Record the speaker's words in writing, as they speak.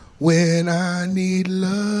when I need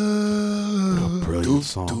love. Brilliant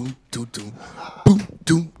song.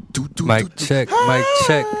 Mic check.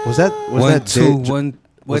 Was that One.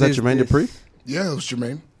 Was that Jermaine Dupri? Yeah, it was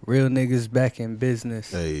Jermaine. Real niggas back in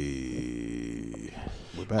business. Hey,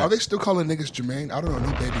 we're back. Are they still calling niggas Jermaine? I don't know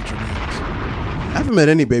no baby Jermaines. I haven't met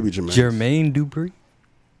any baby Jermaine. Jermaine Dupri?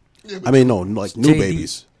 Yeah, I mean, no, like new JD.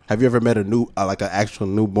 babies. Have you ever met a new, like an actual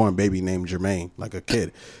newborn baby named Jermaine, like a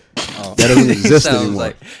kid? That doesn't exist Sounds anymore.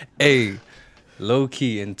 like, hey, low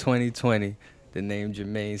key in 2020, the name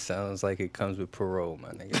Jermaine sounds like it comes with parole, my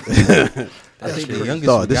nigga. I think shit. the youngest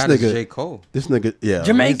Dog, we this got nigga- is J. Cole. This nigga, yeah.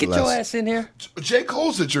 Jermaine, he's get the your last- ass in here. J.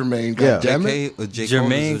 Cole's a Jermaine. Yeah. Goddammit. J. Cole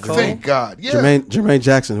Jermaine is a Cole? Thank God. Yeah. Jermaine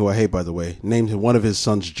Jackson, who I hate by the way, named one of his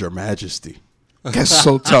sons Your Majesty. That's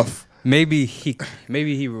so tough. Maybe he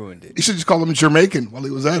ruined it. You should just call him Jamaican while he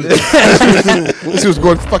was at it. He was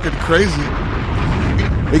going fucking crazy.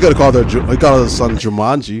 He could have called his son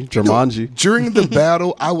Jumanji. During the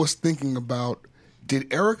battle, I was thinking about, did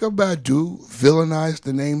Erykah Badu villainize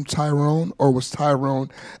the name Tyrone, or was Tyrone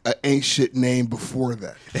an ain't shit name before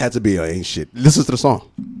that? It had to be an ain't shit. Listen to the song.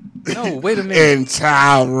 No, wait a minute. And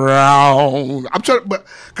Tyrone. I'm trying, but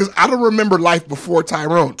because I don't remember life before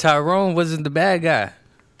Tyrone. Tyrone wasn't the bad guy.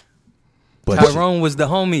 But Tyrone was the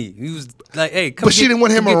homie. He was like, hey, come But she didn't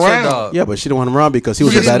want him get your around. dog. yeah, but she didn't want him around because he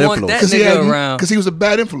was She a bad didn't want influence. that nigga around. Because he was a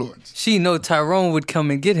bad influence. She know Tyrone would come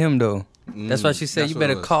and get him though. That's why she said that's you what it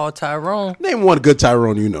better was. call Tyrone. Name one good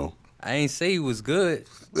Tyrone you know. I ain't say he was good.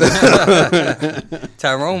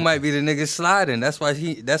 Tyrone might be the nigga sliding. That's why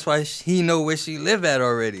he know where she live at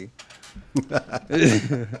already.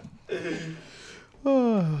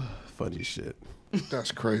 Funny shit.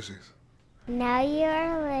 That's crazy. Now you're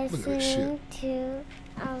at that listening to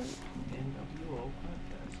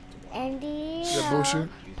Andy That bullshit?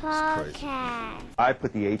 Podcast. I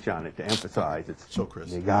put the H on it to emphasize it's So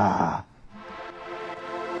Chris. nigga.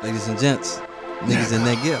 Ladies and gents, niggas and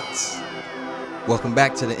niggas. Welcome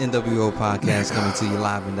back to the NWO podcast, coming to you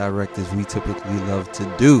live and direct as we typically love to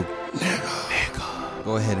do.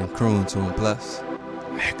 Go ahead and croon to him, plus.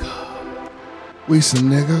 We some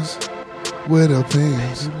niggas with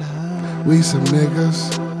opinions. We some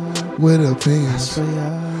niggas with opinions.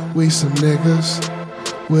 We some niggas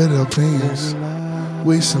with opinions.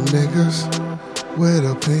 We some niggas with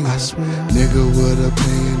opinions. Nigga with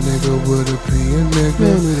opinion, nigga with opinion, nigga.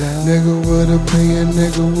 Nigga with opinion,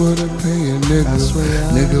 nigga with opinion, nigga.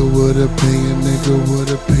 Nigga with opinion, nigga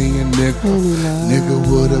with opinion, nigga. Nigga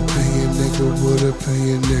with opinion, nigga with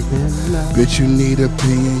opinion, nigga. Bitch, you need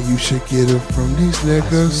opinion, you should get it from these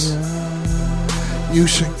niggas. You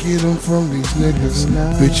should get them from these niggas.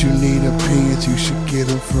 Bitch, you need opinions, you should get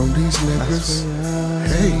them from these niggas.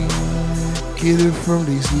 Hey, get it from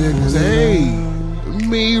these niggas. Hey,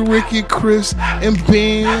 me, Ricky, Chris, and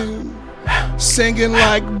Ben singing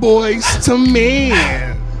like boys to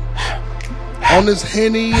men on this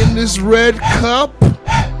Henny in this red cup,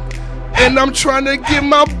 and I'm trying to get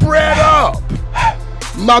my bread up.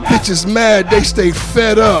 My bitch is mad, they stay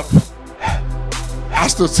fed up. I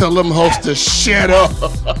still tell them hoes to shut up.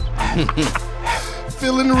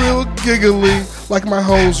 Feeling real giggly, like my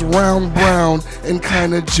hoes round brown and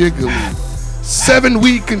kinda jiggly. 7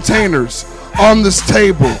 weed containers on this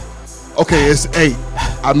table. Okay, it's 8.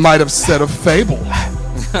 I might have said a fable.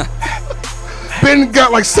 Ben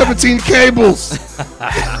got like 17 cables.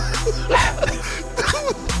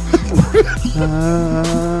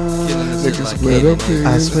 Niggas with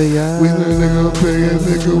opinions. We the nigga opinion,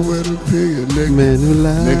 nigga with opinion, nigga.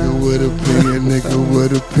 Nigga with opinion, nigga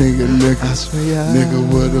with opinion, nigga. Nigga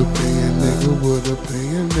with opinion, nigga with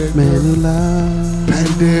opinion, nigga.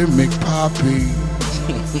 Pandemic poppy.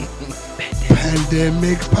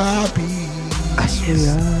 Pandemic poppy.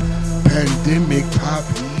 Pandemic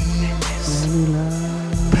poppy.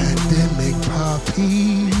 Pandemic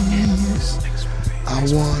poppies. I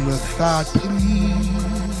want a thought,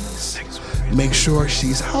 please. Make sure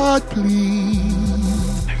she's hot,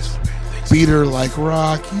 please. Beat her like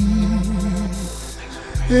Rocky.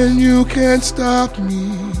 And you can't stop me.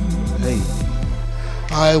 Hey.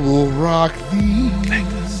 I will rock thee.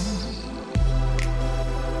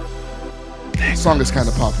 The song is kind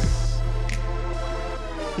of poppy.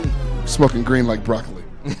 Smoking green like broccoli.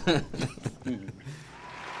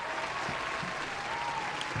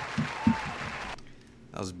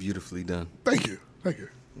 That was beautifully done. Thank you. Thank you.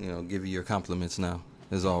 You know, give you your compliments now,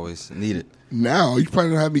 as always. Needed. Now? You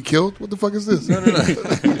planning to have me killed? What the fuck is this? No.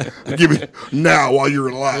 Give me now while you're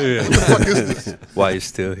alive. What the fuck is this? Why you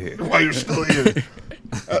still here? While you're still here.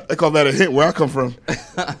 I call that a hint where I come from.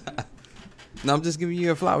 No, I'm just giving you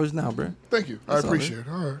your flowers now, bro. Thank you. That's I all, appreciate it.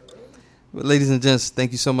 All right. Well, ladies and gents,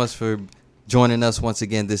 thank you so much for joining us once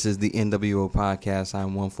again. This is the NWO Podcast.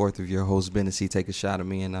 I'm 1/4 of your host, Bennessy. Take a shot at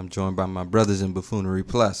me, and I'm joined by my brothers in Buffoonery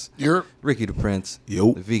Plus. You're Ricky the Prince,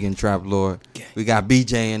 Yo. the Vegan Trap Lord. We got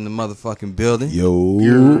BJ in the motherfucking building. Yo.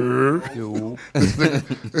 Yo.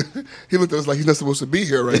 he looked at us like he's not supposed to be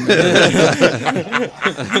here right now.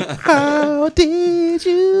 How did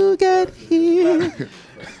you get here?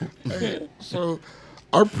 Hey, so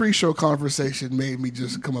our pre-show conversation made me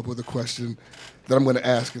just come up with a question that I'm going to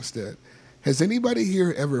ask instead. Has anybody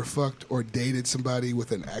here ever fucked or dated somebody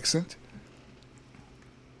with an accent?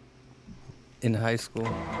 In high school,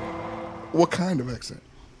 What kind of accent?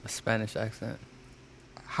 a Spanish accent.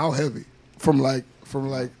 How heavy? From like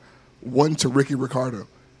 1 to Ricky Ricardo.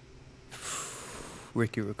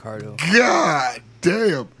 Ricky Ricardo. God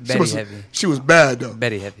damn. Very heavy. She was bad though.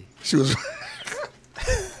 Very heavy. She was.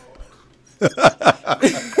 You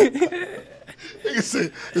can say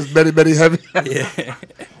it's Betty heavy. Yeah.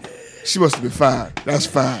 She must have been fine. That's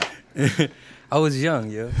fine. I was young,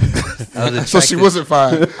 yo. I was So she wasn't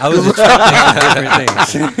fine. I was attracted to different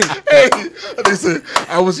things. Hey, they said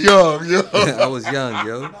I was young, yo. I was young,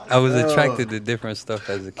 yo. I was attracted to different stuff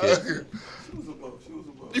as a kid.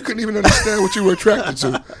 You couldn't even understand what you were attracted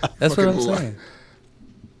to. That's what Fucking I'm boy. saying.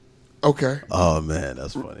 Okay. Oh man,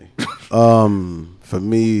 that's funny. For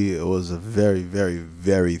me, it was a very, very,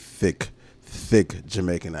 very thick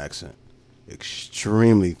Jamaican accent.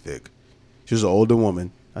 Extremely thick. She was an older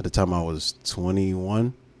woman. At the time, I was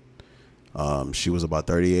 21. She was about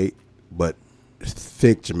 38, but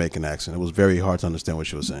thick Jamaican accent. It was very hard to understand what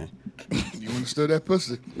she was saying. You understood that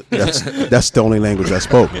pussy? That's the only language I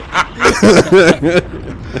spoke.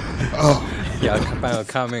 Y'all found a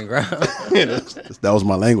common ground. That was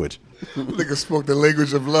my language. Nigga spoke the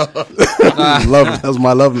language of love. That was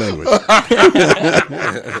my love language.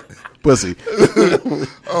 Pussy.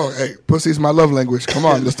 Oh, hey, pussy's my love language. Come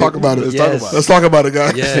on, let's talk about it. Yes. Let's talk about it,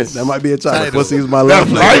 guys. Yes. That might be a title. Title. Pussy is my That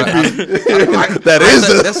love might language. be. That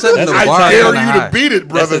is That's setting the I bar dare kinda you high. to beat it,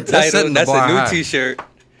 brother. That's a title. setting the That's bar a new high. T-shirt.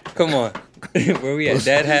 Come on. Where we at?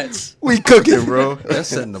 Dad hats. We cooking, bro. That's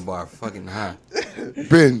setting the bar fucking high.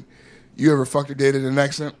 Ben, you ever fucked or dated an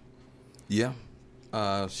accent? Yeah.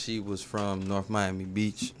 She was from North Miami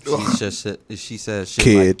Beach. She said shit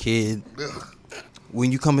Kid. like kid. When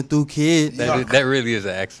you coming through, kid. That really is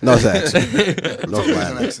an accent. No, it's an accent. North An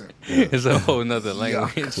Miami. accent. It's a whole nother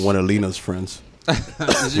language. One of Lena's friends.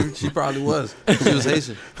 she probably was. She was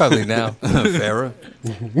Haitian. Probably now. Farrah.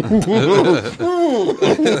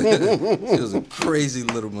 She was a crazy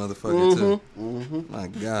little motherfucker too. My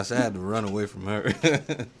gosh, I had to run away from her.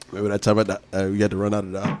 Remember that time you had to run out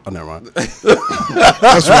of the... Oh, never mind.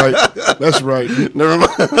 That's right. That's right. Never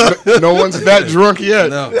mind. No one's that drunk yet.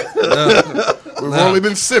 No. We've only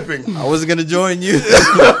been sipping. I wasn't gonna join you.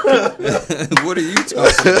 What are you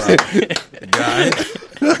talking about, guy?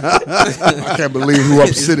 I can't believe who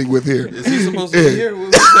I'm sitting with here. Is he supposed to be here?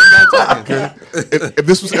 What's that guy talking? If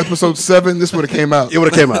this was episode 7, this would have came out. It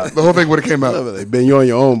would have came out. The whole thing would have came out. Ben, you're on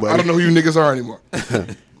your own, buddy. I don't know who you niggas are anymore.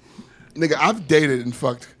 Nigga, I've dated and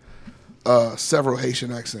fucked several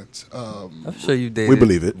Haitian accents. I'm sure you dated We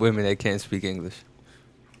believe it. women that can't speak English.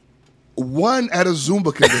 One at a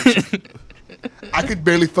Zumba convention. I could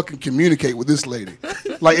barely fucking communicate with this lady.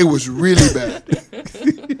 Like, it was really bad.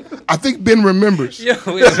 I think Ben remembers. Yo,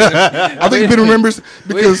 wait a minute. I think Ben remembers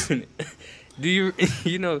because... Wait a minute. Do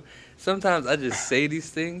you sometimes I just say these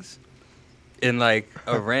things in like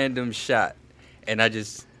a random shot and I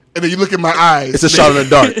just And then you look in my eyes. It's a shot in the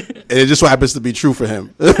dark. And it just so happens to be true for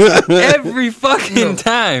him. every fucking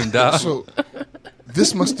time, dog. So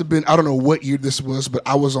this must have been, I don't know what year this was, but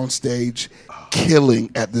I was on stage killing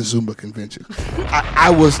at the Zumba convention. I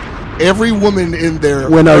was, every woman in there.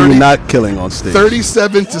 When are you not killing on stage?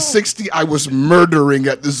 37 to 60, I was murdering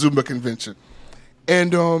at the Zumba convention.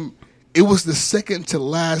 And it was the second to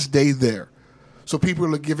last day there. So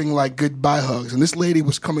people are giving like goodbye hugs. And this lady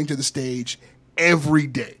was coming to the stage every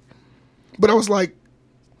day. But I was like,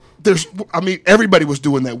 everybody was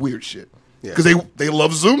doing that weird shit. Because they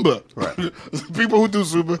love Zumba. Right. People who do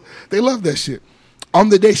Zumba, they love that shit. On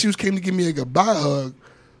the day she came to give me a goodbye hug,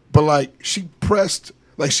 but like she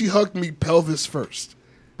hugged me pelvis first.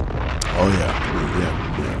 Oh,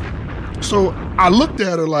 yeah. So I looked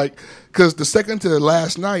at her like, because the second to the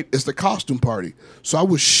last night is the costume party. So I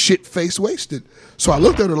was shit-faced wasted. So I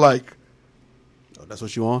looked at her like, Oh, that's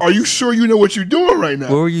what you want? are you sure you know what you're doing right now?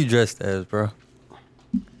 What were you dressed as, bro?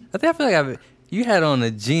 I feel like you had on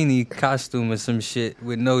a genie costume or some shit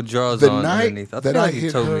with no drawers The on night underneath. I that feel I like you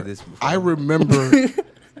hit told her, me this before. I remember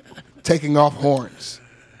taking off horns.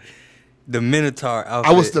 The Minotaur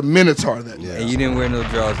outfit. I was the Minotaur that day. And you didn't wear no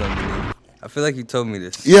drawers underneath. I feel like you told me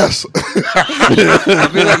this. Yes. I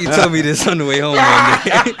feel like you told me this on the way home one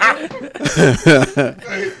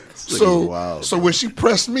day. So when she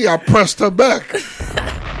pressed me, I pressed her back.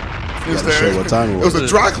 Show what time It was a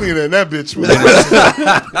dry cleaner in that bitch.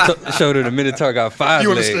 Showed her the Minotaur got 5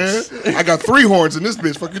 You legs. understand? I got 3 horns in this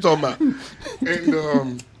bitch. Fuck you talking about?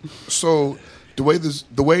 And so the way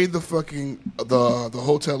the fucking the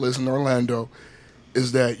hotel is in Orlando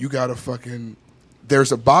is that you got to fucking,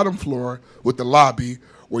 there's a bottom floor with the lobby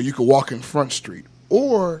where you can walk in Front Street,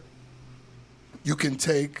 or you can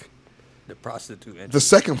take The prostitute entrance. the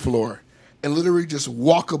second floor and literally just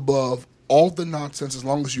walk above all the nonsense as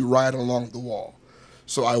long as you ride along the wall.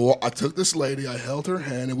 So I took this lady, I held her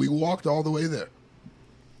hand, and we walked all the way there.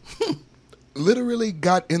 Literally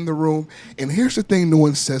got in the room, and here's the thing no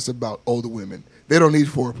one says about older women. They don't need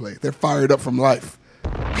foreplay. They're fired up from life.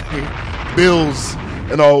 Bills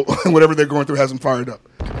and all, whatever they're going through has them fired up.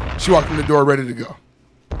 She walked in the door ready to go.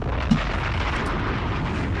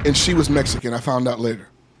 And she was Mexican, I found out later.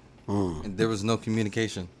 And there was no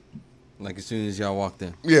communication. Like as soon as y'all walked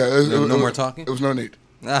in. Yeah. No more talking? It was no need.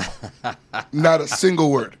 Not a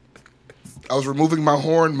single word. I was removing my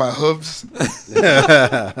horn, my hooves,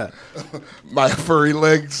 my furry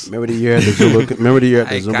legs. Remember the year at the Zumba? Remember the year at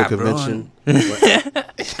the Ay, Zumba cabrón.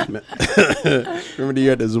 convention? Remember the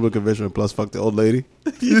year at the Zumba convention when Plus fucked the old lady?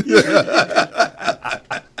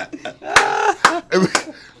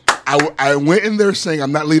 I went in there saying,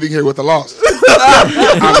 I'm not leaving here with a loss.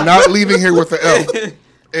 I'm not leaving here with an L.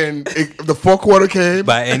 And the fourth quarter came.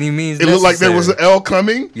 By any means It looked like there was an L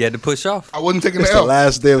coming. You had to push off. I wasn't taking It's the the L.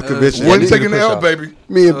 last day of the convention. Wasn't Yeah, taking the push L, off. baby.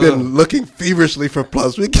 Me and Ben looking feverishly for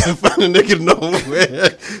Plus. We can't find a nigga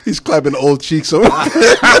nowhere. He's clapping old cheeks over.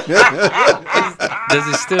 Does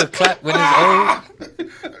it still clap when it's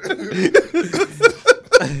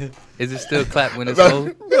old? Is it still clap when it's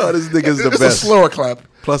old? Yo, this nigga's the It's best. a slower clap.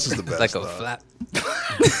 Plus is the best. Like a dog. flap.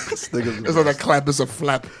 This nigga's the It's not a best. clap, it's a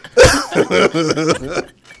flap.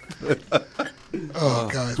 Oh,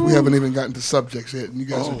 guys, we haven't even gotten to subjects yet, and you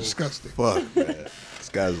guys are disgusting. Fuck, man. This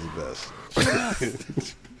guy's the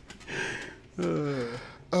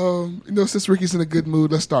best. Since Ricky's in a good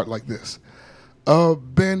mood, let's start like this.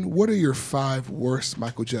 Ben, what are your 5 worst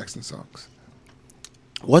Michael Jackson songs?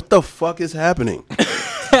 What the fuck is happening?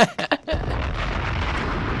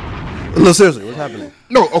 No, seriously, what's happening?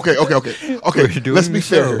 No, okay. We're doing Let's be the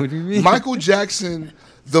fair. show. here. What do you mean? Michael Jackson,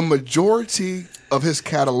 the majority of his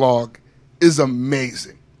catalog is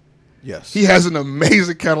amazing. Yes. He has an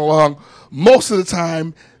amazing catalog. Most of the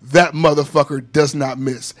time, that motherfucker does not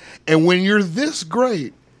miss. And when you're this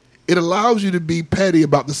great, it allows you to be petty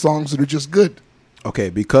about the songs that are just good. Okay,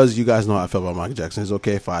 because you guys know how I feel about Michael Jackson, it's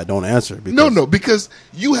okay if I don't answer. Because No, because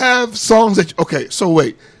you have songs that... Okay, so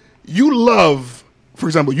wait. You love, for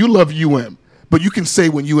example, you love UM, but you can say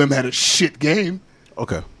when UM had a shit game.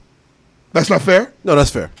 Okay. That's not fair? No, that's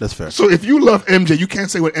fair. That's fair. So if you love MJ, you can't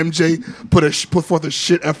say when MJ put forth a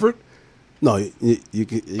shit effort? No, you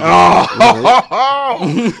can.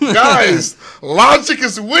 Oh, guys, logic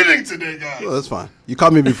is winning today, guys. Well, that's fine. You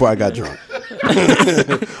called me before I got drunk.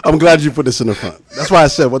 I'm glad you put this in the front. That's why I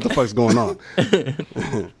said, what the fuck's going on?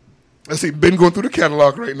 Let's see, Ben going through the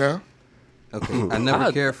catalog right now. Okay. I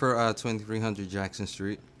never cared for 2300 Jackson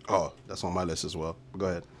Street. Oh, that's on my list as well. Go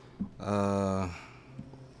ahead.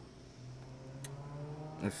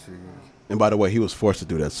 Let's see. And by the way, he was forced to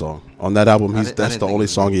do that song. On that album, I that's didn't the think only it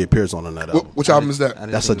was song he appears on that album. Which album is I that?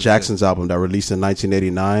 didn't That's a think it was Jackson's album that released in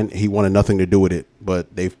 1989. He wanted nothing to do with it,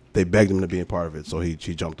 but they begged him to be a part of it, so he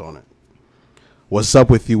jumped on it. What's Up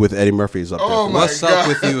With You with Eddie Murphy is up Oh, there. my What's God. Up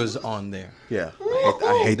With You is on there. Yeah,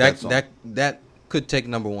 I hate that song. That could take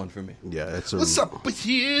number 1 for me. Yeah, it's a, What's up with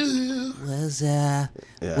you? What's up?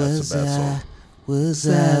 Yeah, it's a bad song. What's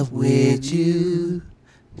up with you?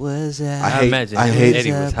 What's up? I imagine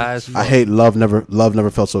Eddie was high as fuck. I hate Love Never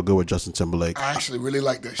Felt So Good with Justin Timberlake. I actually really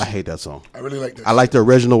like that shit. I hate that song. I really like that I like the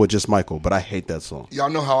original with just Michael, but I hate that song. Y'all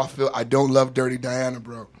know how I feel. I don't love Dirty Diana,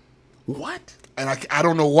 bro. What? And I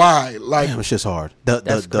don't know why. Like, Damn, it's just hard.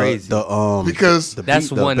 That's crazy. Because the That's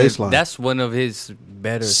beat, the one. bass line. That's one of his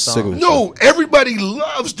better songs. Signature. no, everybody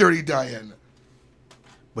loves Dirty Diana.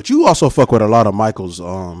 But you also fuck with a lot of Michael's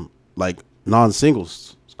like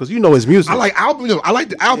non-singles because you know his music. I like album. I like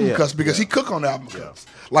the album Yeah, cuts because he cook on the album cuts.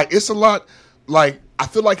 Like it's a lot. Like I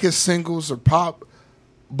feel like his singles are pop,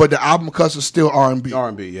 but the album cuts are still R&B.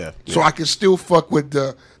 R&B, yeah. So I can still fuck with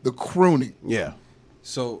the crooning. Yeah.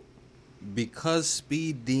 So, because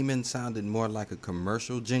Speed Demon sounded more like a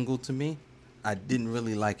commercial jingle to me, I didn't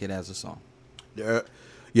really like it as a song. Yeah,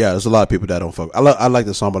 there's a lot of people that don't fuck. I like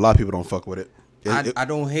the song, but a lot of people don't fuck with it. I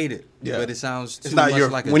don't hate it, Yeah. but it sounds too It's not much your.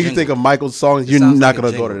 like a When you jingle. think of Michael's songs, It you're sounds not like a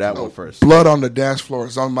gonna go to jingle. that one first. Blood on the Dance Floor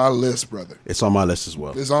is on my list, brother. It's on my list as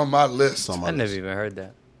well. It's on my list. on my I list. never even heard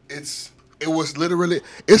that. It was literally.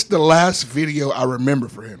 It's the last video I remember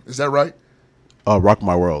for him. Is that right? Rock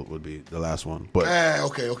My World would be the last one, but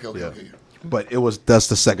Okay. yeah. But that's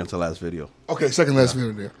the second to last video. Okay, second last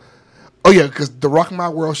video there. Oh yeah, because the Rock My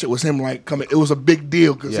World shit was him like coming. It was a big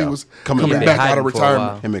deal because he Yeah. was Coming coming back. back out of Hiding for a while.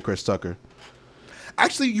 retirement. Him and Chris Tucker.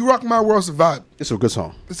 Actually, You Rock My World's a vibe. It's a good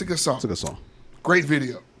song. It's a good song. It's a good song. Great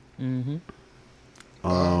video. I'm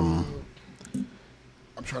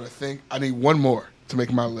trying to think. I need one more to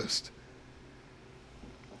make my list.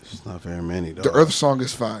 It's not very many though. The Earth song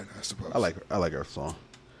is fine, I suppose. I like Earth song.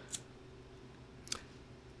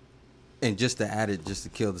 And just to add it, just to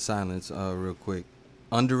kill the silence, real quick.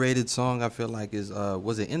 Underrated song I feel like is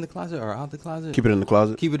was it In the Closet or Out the Closet? Keep It in the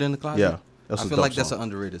Closet. Keep It in the Closet. Yeah, that's I a feel dope like that's song. an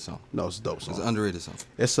underrated song. No, it's a dope It's song. an underrated song.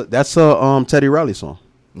 That's a Teddy Riley song.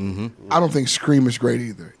 I don't think Scream is great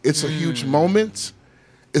either. It's a huge moment.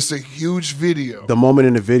 It's a huge video. The moment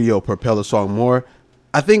in the video propelled the song more.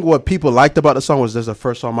 I think what people liked about the song was there's the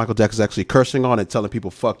first song Michael Jackson's actually cursing on and telling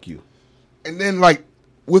people "fuck you." And then like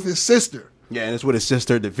with his sister, Yeah, and it's with his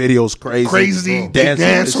sister. The video's crazy. crazy Dancing with his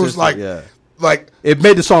dancers sister, like yeah. like It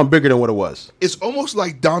made the song bigger than what it was. it's almost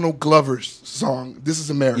like Donald Glover's song "This Is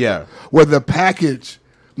America," Yeah. where the package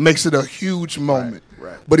makes it a huge moment.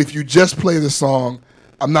 right. But if you just play the song,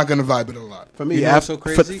 I'm not gonna vibe it a lot. For me, You know what's so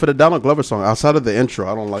crazy? for the Donald Glover song, outside of the intro,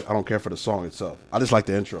 I don't care for the song itself. I just like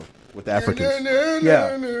the intro with the Africans.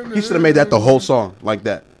 Yeah, he should have made that the whole song like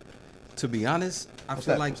that. To be honest, I feel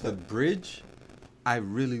that? like the bridge. I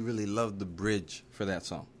really, really love the bridge for that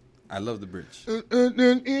song. I love the bridge.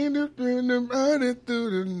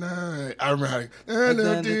 I remember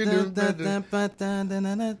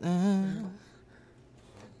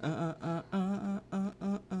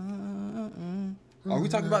Are we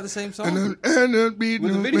talking about the same song? With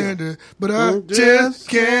the video. But I just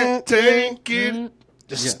can't take it.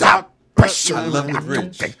 Just stop pressure. I love the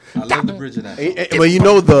bridge. I love the bridge of that song. But you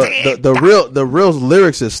know the real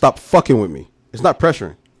lyrics is "Stop fucking with me." It's not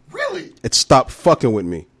pressuring. Really? It's "Stop fucking with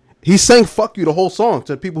me." He sang "fuck you" the whole song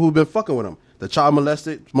to people who've been fucking with him. The child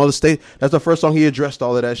molested, mother state. That's the first song he addressed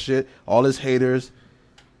all of that shit. All his haters.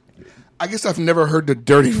 I guess I've never heard the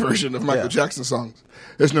dirty version of Michael Yeah. Jackson songs.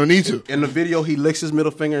 There's no need to. In the video, he licks his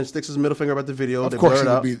middle finger and sticks his middle finger about the video. Of They course,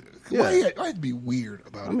 blur it it would out. be. Yeah. I'd be weird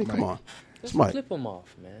about it. I mean, come Mike. on. It's Just Mike. flip them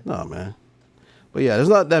off, man. No, man. But yeah, there's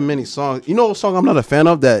not that many songs. You know, a song I'm not a fan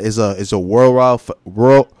of that is a worldwide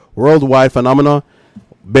phenomenon.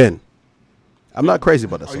 Ben. I'm not crazy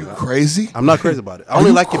about that Are song. you crazy? I'm not crazy about it. I Are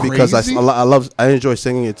only you like it because crazy? I enjoy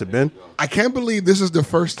singing it to Ben. I can't believe this is the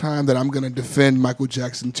first time that I'm going to defend Michael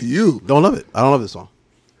Jackson to you. Don't love it. I don't love this song.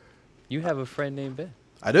 You have a friend named Ben.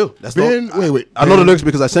 I do. That's Ben, the, wait. I know the lyrics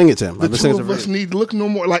because I sang it to him. The I've been two singing it of for us years. need look no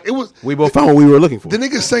more. Like it was. We both found what we were looking for. The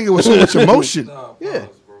nigga sang it with so much emotion. Yeah,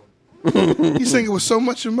 He sang it with so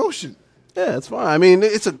much emotion. yeah, it's fine. I mean,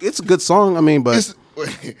 it's a good song. I mean, but Is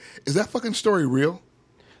that fucking story real?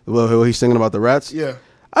 well, he's singing about the rats. Yeah.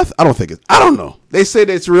 I don't think it. I don't know. They say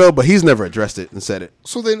that it's real, but he's never addressed it and said it.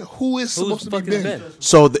 So then, who is supposed to be fucking Ben? Ben?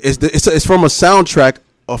 So it's from a soundtrack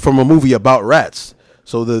from a movie about rats.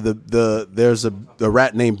 So there's a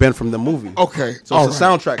rat named Ben from the movie. Okay, So it's a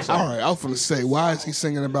soundtrack song. All right, I was gonna say, why is he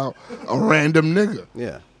singing about a random nigga?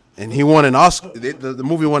 Yeah, and he won an Oscar. The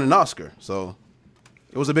movie won an Oscar, so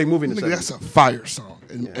it was a big movie in the Nigga, that's 70s. a fire song,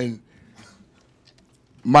 and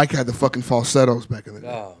Mike had the fucking falsettos back in the day.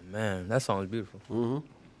 Oh man, that song is beautiful.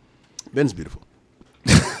 Ben's beautiful.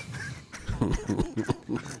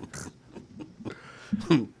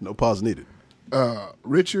 No pause needed.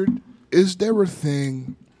 Richard, is there a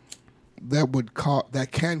thing that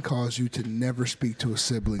can cause you to never speak to a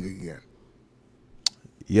sibling again?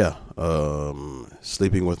 Yeah,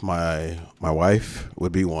 sleeping with my wife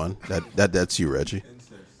would be one. That's you, Reggie.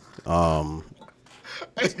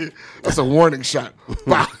 That's a warning shot.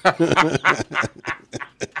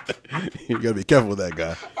 You gotta be careful with that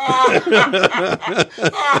guy.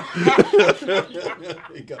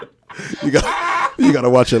 you gotta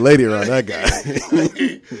watch your lady around that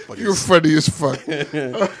guy. You're funny as fuck.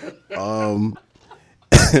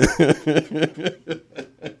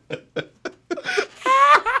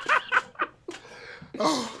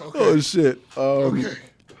 Oh shit. Okay.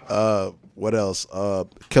 What else?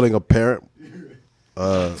 Killing a parent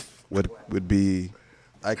would be.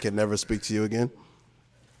 I can never speak to you again.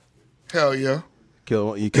 Hell yeah.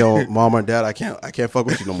 You kill mom or dad. I can't fuck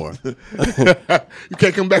with you no more. You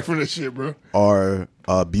can't come back from this shit, bro. Or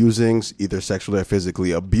abusing, either sexually or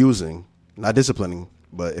physically abusing, not disciplining,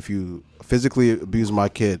 But if you physically abuse my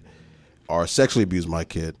kid or sexually abuse my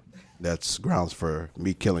kid, that's grounds for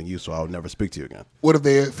me killing you. So I'll never speak to you again. What if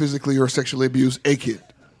they physically or sexually abuse a kid?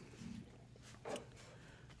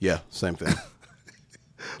 Yeah, same thing.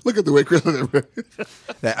 Look at the way Chris looked at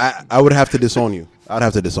it. I would have to disown you. I'd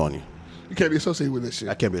have to disown you. You can't be associated with this shit.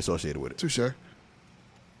 I can't be associated with it. Touche.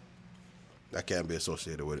 I can't be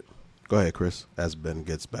associated with it. Go ahead, Chris, as Ben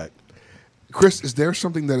gets back. Chris, is there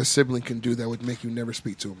something that a sibling can do that would make you never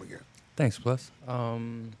speak to him again? Thanks, Plus.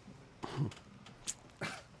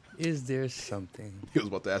 Is there something? He was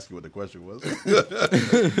about to ask you what the question was.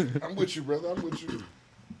 I'm with you, brother. I'm with you.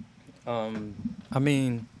 I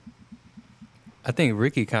mean, I think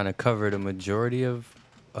Ricky kind of covered a majority of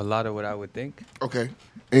a lot of what I would think. Okay.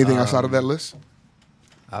 Anything outside of that list?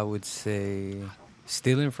 I would say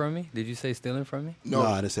stealing from me. Did you say stealing from me? No,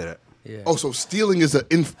 I didn't say that. Yeah. Oh, so stealing is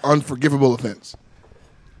an unforgivable offense.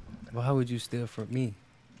 Well, how would you steal from me?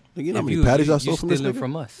 You know how If many patties I you stole from this stealing nigga?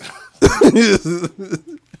 from us.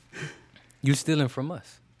 You stealing from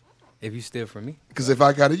us. If you steal from me. Because if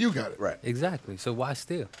I got it, you got it. Right. Exactly. So why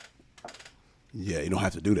steal? Yeah, you don't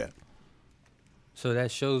have to do that. So that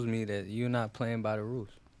shows me that you're not playing by the rules.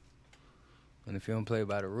 And if you don't play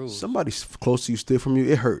by the rules, Somebody close to you steal from you,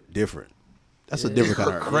 it hurt different. That's a different kind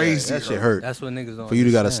of hurt. Crazy Yeah, that shit hurt. that's what niggas don't For you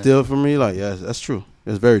to gotta understand. steal from me, like, yeah, that's true.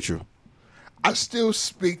 It's very true. I still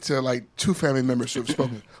speak to like 2 family members who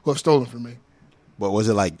have stolen from me. But was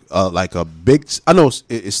it like a big? I know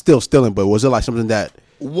it's still stealing, but was it like something that?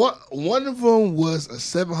 One of them was a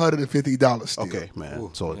 $750 steal. Okay, man.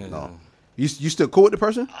 Ooh, So yeah. no, you still cool with the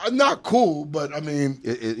person? I'm not cool, but I mean,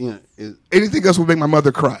 It, anything else would make my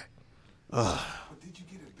mother cry.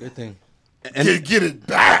 Good thing. Get it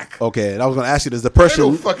back. okay, and I was gonna ask you, does the They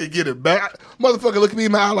don't person? fucking get it back. Motherfucker look at me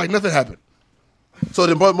in my eye like nothing happened. So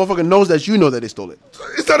the motherfucker knows that you know that they stole it.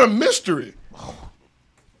 It's not a mystery.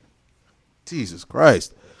 Jesus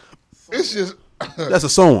Christ, It's just that's a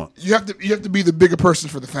song. you have to be the bigger person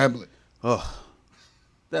for the family. Oh,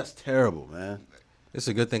 that's terrible, man. It's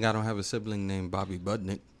a good thing I don't have a sibling named Bobby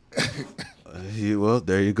Budnick. Well,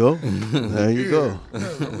 there you go. There you go.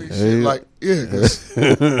 Like, yeah, 'cause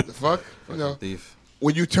the fuck, you know. Thief.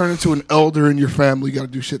 When you turn into an elder in your family, you got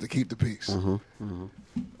to do shit to keep the peace. He'll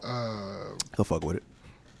fuck with it.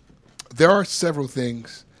 There are several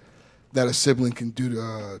things that a sibling can do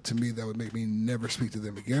to me that would make me never speak to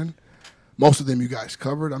them again. Most of them you guys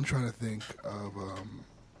covered. I'm trying to think of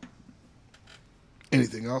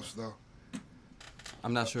anything else, though.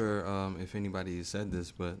 I'm not sure if anybody said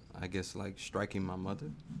this, but I guess like striking my mother.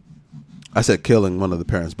 I said killing one of the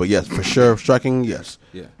parents, but yes, for sure, striking, yes.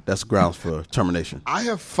 Yeah. That's grounds for termination. I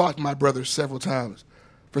have fought my brother several times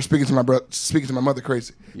for speaking to my mother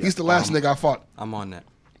crazy. He's the last nigga I fought. I'm on that.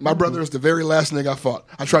 My brother is the very last nigga I fought.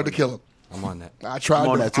 I tried to kill him. I'm on that. I tried. I'm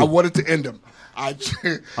on To, that too. I wanted to end him.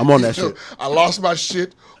 I'm on that shit. I lost my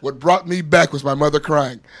shit. What brought me back was my mother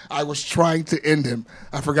crying. I was trying to end him.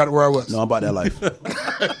 I forgot where I was. No, I'm about that life.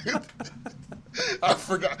 I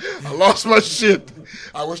forgot. I lost my shit.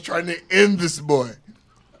 I was trying to end this boy.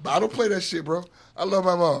 But I don't play that shit, bro. I love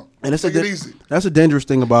my mom. And it's Take it easy. That's a dangerous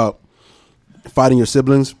thing about fighting your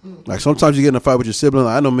siblings. Like sometimes you get in a fight with your sibling.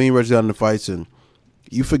 I know me and Reggie got in the fights, and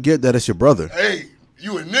you forget that it's your brother. Hey,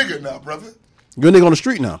 you a nigga now, brother. You're a nigga on the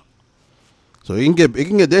street now, so it can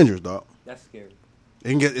get dangerous, dog. That's scary.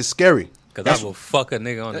 It's scary. Because I will fuck a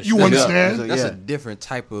nigga on the You street. understand? Yeah. That's Yeah. a different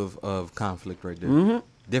type of conflict right there.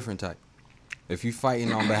 Different type. If you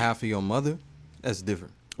fighting on behalf of your mother, that's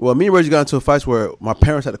different. Well, me and Reggie got into fights where my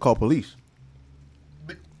parents had to call police.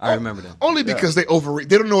 I remember that. Only because they overreach.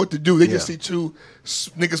 They don't know what to do. They just Yeah. see 2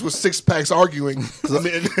 niggas with 6-packs arguing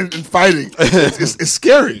and fighting. It's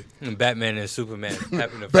scary. And Batman and Superman having to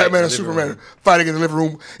fight in Batman the and living Superman room. fighting in the living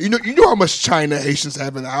room. You know how much China Haitians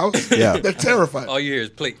have in the house. Yeah. They're terrified. All you hear is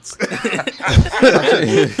plates.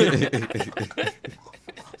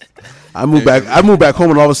 I moved back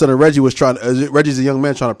home, and all of a sudden Reggie's a young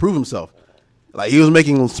man trying to prove himself. Like he was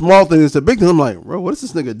making small things into big things. I'm like, bro, what is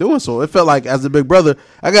this nigga doing? So it felt like as the big brother,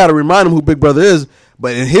 I gotta remind him who Big Brother is.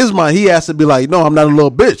 But in his mind, he has to be like, no, I'm not a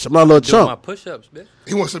little bitch. I'm not a little Doing my chump. push-ups, bitch.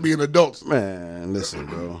 He wants to be an adult. Man, listen,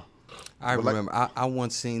 bro. I remember. I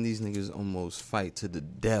once seen these niggas almost fight to the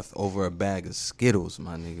death over a bag of Skittles,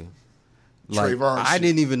 my nigga. Like Trayvon I shit.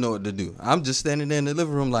 didn't even know what to do. I'm just standing there in the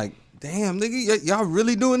living room like, damn, nigga, y'all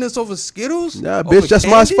really doing this over Skittles? Nah, Over bitch, that's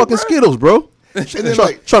my candy, fucking bro? Skittles, bro. then, Try-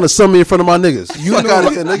 like- trying to sum me in front of my niggas.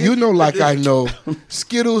 You know, like I know,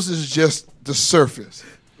 Skittles is just the surface.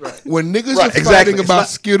 When niggas Right, are exactly. fighting It's about not-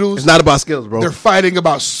 Skittles, It's not about Skittles, bro. they're fighting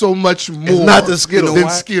about so much more. not the Skittles. than You know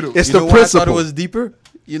why? Skittles. It's You the know why I thought it principle. was deeper?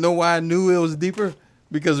 You know why I knew it was deeper?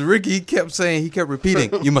 Because Ricky kept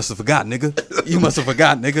repeating, "You must have forgot, nigga. You must have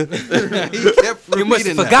forgot, nigga." He kept repeating You must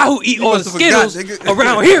have that. forgot who eat all the Skittles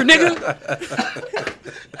around here, nigga.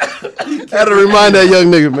 Had to remind that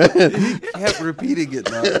young nigga, man. He kept repeating it,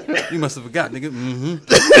 dog. You must have forgot, nigga. Mm-hmm.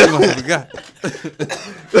 You must have forgot.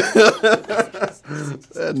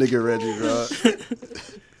 That nigga Reggie, bro.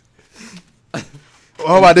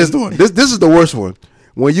 How about this one? This is the worst one.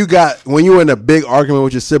 When you're in a big argument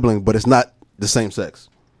with your sibling, but it's not the same sex,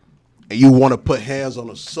 and you want to put hands on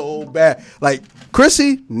her so bad. Like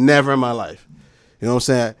Chrissy, never in my life. You know what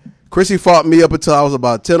I'm saying? Chrissy fought me up until I was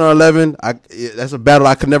about 10 or 11. That's a battle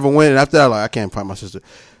I could never win. And after that, like, I can't fight my sister.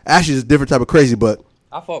 Ashley's a different type of crazy, but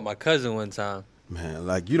I fought my cousin one time. man,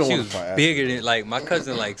 like you don't She want was to fight. bigger than like my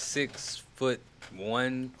cousin, like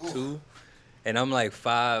 6'1", 2", and I'm like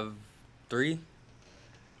 5'3".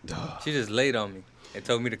 She just laid on me and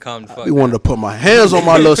told me to calm the fuck He wanted to down. put my hands on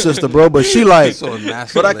my little sister, bro, but she like, So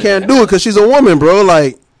but I can't do it because she's a woman, bro.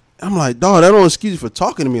 Like, I'm like, dog, that don't excuse you for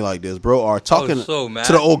talking to me like this, bro, or talking so mad.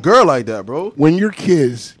 to the old girl like that, bro. When you're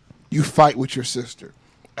kids, you fight with your sister.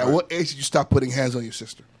 At what age did you stop putting hands on your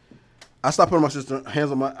sister? I stopped putting my sister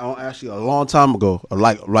hands on Ashley a long time ago,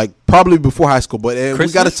 like probably before high school. But we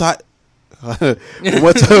got to tie.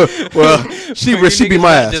 Well, she beat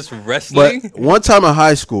my ass. Just wrestling. But one time in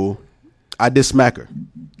high school, I did smack her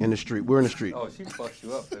in the street. We were in the street. Oh, she fucked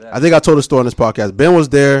you up for that. I think I told the story on this podcast. Ben was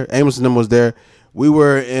there. Amos and them was there. We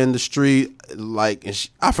were in the street, like, and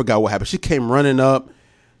I forgot what happened. She came running up.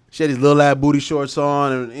 She had these little ass booty shorts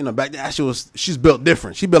on, and you know, back then she's built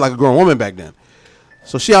different. She built like a grown woman back then.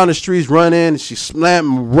 So she out in the streets running. She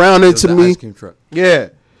slammed round into me. Ice cream truck. Yeah,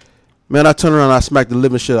 man. I turned around and I smacked the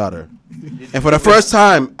living shit out of her. And for the first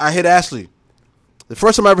time, I hit Ashley. That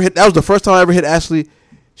was the first time I ever hit Ashley.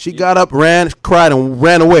 She got up, ran, cried, and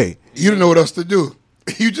ran away. You didn't know what else to do.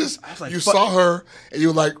 You just like, you fuck. saw her and you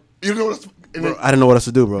were like, you didn't know what else. And Bro, then, I didn't know what else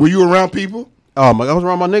to do, bro. were you around people? Oh my! I was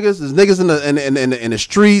around my niggas. There's niggas in the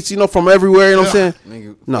streets, you know, from everywhere. You know what I'm saying?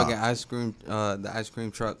 Nigga, Nah. fucking ice cream. The ice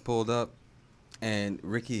cream truck pulled up, and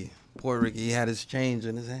poor Ricky, he had his change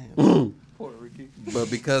in his hand. Poor Ricky. But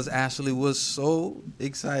because Ashley was so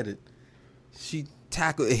excited, she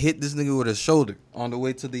hit this nigga with her shoulder on the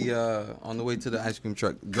way to the ice cream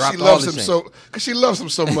truck. Dropped She all loves his him change. because she loves him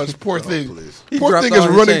so much. Poor thing. please. He Poor dropped thing is all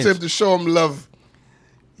his running to change. him to show him love.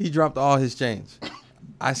 He dropped all his change.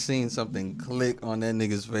 I seen something click on that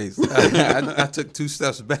nigga's face. I took 2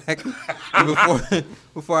 steps back. And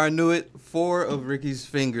before I knew it, 4 of Ricky's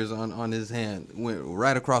fingers on his hand went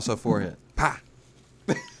right across her forehead. Pa!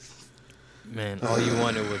 Man, all you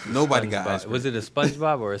wanted was Nobody got ice SpongeBob. cream. Was it a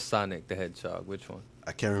SpongeBob or a Sonic the Hedgehog? Which one?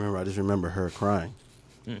 I can't remember. I just remember her crying.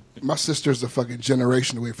 My sister's a fucking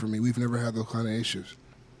generation away from me. We've never had those kind of issues.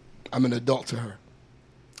 I'm an adult to her.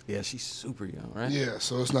 Yeah, she's super young, right? Yeah,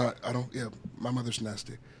 so it's not. My mother's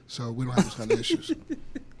nasty, so we don't have those kind of issues.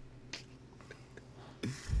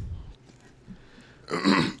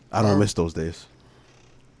 I don't miss those days.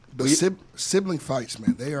 But sibling fights,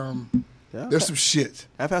 man, Yeah, there's some shit.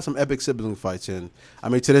 I've had some epic sibling fights, and I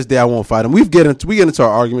mean, to this day, I won't fight them. We get into our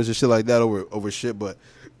arguments and shit like that over shit, but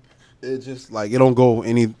it's just like it don't go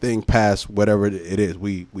anything past whatever it is.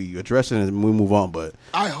 We address it and we move on. But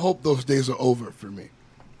I hope those days are over for me.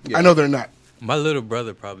 Yeah. I know they're not. My little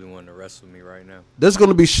brother probably wanted to wrestle me right now. there's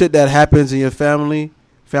gonna be shit that happens in your family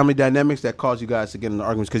dynamics that cause you guys to get into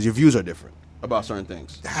arguments because your views are different about certain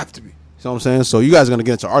things. They have to be. You know what I'm saying? So you guys are gonna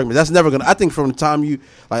get into arguments. That's never gonna. I think from the time you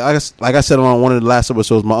like I said on one of the last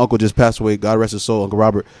episodes, my uncle just passed away. God rest his soul, Uncle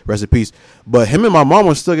Robert, rest in peace. But him and my mom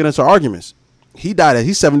would still get into arguments. He died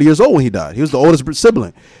he's 70 years old when he died. He was the oldest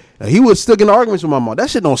sibling. And he would still get into arguments with my mom. That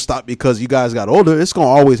shit don't stop because you guys got older. It's gonna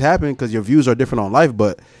always happen because your views are different on life.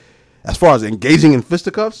 But as far as engaging in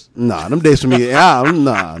fisticuffs, nah, them days for me, nah,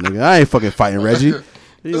 nigga, I ain't fucking fighting Reggie.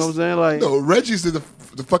 You know what I'm saying? Like, No, Reggie's the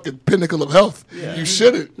fucking pinnacle of health. You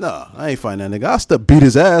shouldn't. nah, I ain't fighting that nigga. I still beat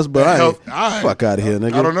his ass, but I ain't. Alright. Fuck out of here,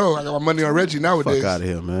 nigga. I don't know. I got my money on Reggie nowadays. Fuck out of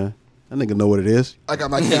here, man. That nigga know what it is. I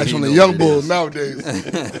got my cash He on the know young what it bull is. nowadays.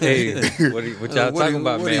 Hey, what y'all What talking do you-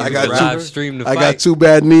 about, what man? do you- I got Live two- stream the I fight. got 2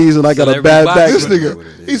 bad knees and I got a Celebrity bad back. boxing. This know what it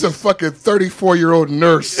nigga, is. he's a fucking 34-year-old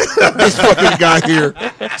nurse. This fucking guy here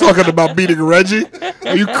talking about beating Reggie.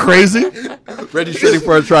 Are you crazy? Reggie's training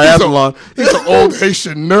for a triathlon. He's an old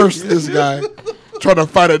Haitian nurse, this guy. Trying to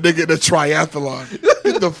fight a nigga in a triathlon.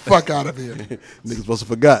 Get the fuck out of here. Niggas supposed to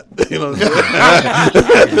forgot. You know what I'm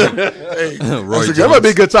saying? Hey, Roy that's That might be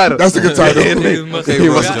a good title. That's a good title. Niggas must Okay,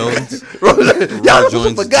 have Roy forgot. Jones. Y'all Roy supposed to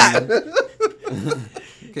Jones. forgot.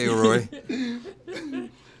 Okay, Roy.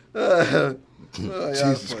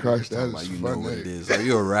 Jesus Christ, that is You know what it funny. is. Are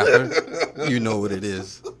you a rapper? You know what it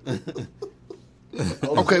is.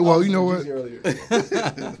 Okay, well, you know what?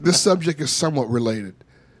 This subject is somewhat related.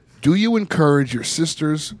 Do you encourage your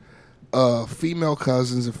sisters, female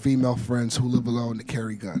cousins, and female friends who live alone to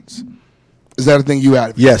carry guns? Is that a thing you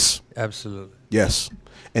advocate? Yes. Absolutely. Yes.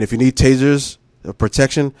 And if you need tasers,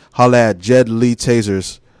 protection, holla at Jed Lee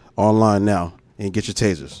Tasers online now and get your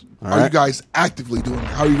tasers. All Are right? you guys actively doing it?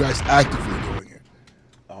 How are you guys actively doing it?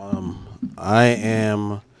 I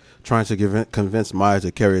am trying to convince Maya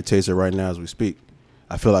to carry a taser right now as we speak.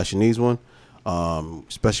 I feel like she needs one.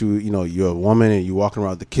 Especially, you're a woman and you walking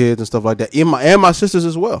around with the kids and stuff like that. And my sisters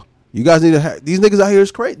as well. You guys need to these niggas out here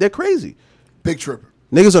is crazy. They're crazy. Big tripper.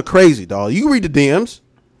 Niggas are crazy, dog. You read the DMs.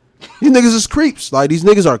 These niggas is creeps. Like, these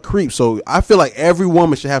niggas are creeps. So I feel like every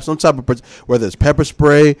woman should have some type of, whether it's pepper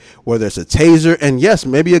spray, whether it's a taser, and yes,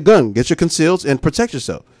 maybe a gun. Get your conceals and protect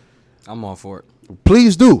yourself. I'm all for it.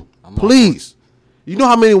 Please do. Please. You know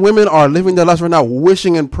how many women are living their lives right now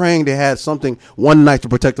wishing and praying they had something one night to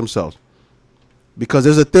protect themselves? Because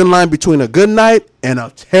there's a thin line between a good night and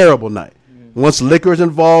a terrible night. Once liquor is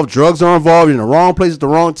involved, drugs are involved, you're in the wrong place at the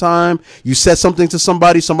wrong time, you said something to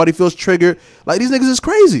somebody feels triggered. Like, these niggas is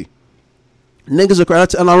crazy. Niggas are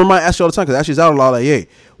crazy. And I remind Ashley all the time, because Ashley's out a lot, like, hey,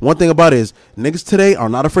 one thing about it is, niggas today are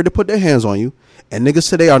not afraid to put their hands on you, and niggas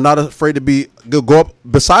today are not afraid to go up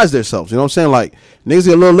besides themselves. You know what I'm saying? Like, niggas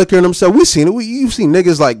get a little liquor in themselves. We seen it. You've seen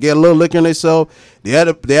niggas, like, get a little liquor in themselves. They had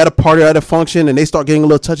a party, at a function, and they start getting a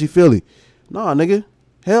little touchy-feely. Nah, nigga.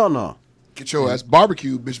 Hell no. Get your ass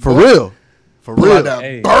barbecued, bitch. For boy. real. For Pull real. out that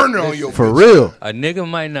Hey, burner on your For bitch. real. A nigga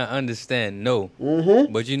might not understand,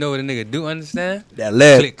 but you know what a nigga do understand? That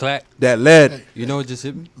lead. Click clack. That lead. You know what just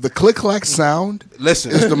hit me? The click-clack sound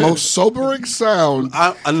Listen. is the most sobering sound.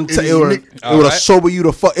 I'm It tell you, is it would Alright. sober you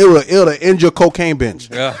the fuck. It would end your cocaine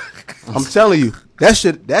binge. Yeah. I'm telling you, that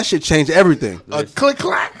shit changed everything. A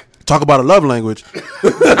click-clack. Talk about a love language, A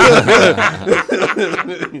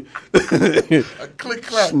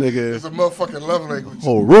click-clack Nigga. is a motherfucking love language.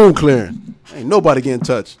 whole room clearing. Ain't nobody getting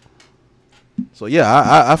touched. So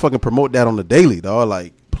yeah, I fucking promote that on the daily, dog.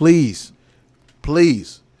 Like, please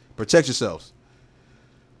protect yourselves.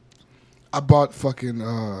 I bought fucking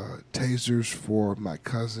tasers for my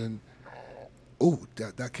cousin. Ooh,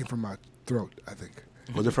 that came from my throat, I think.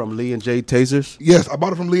 Was it from Lee and Jay Tasers? Yes, I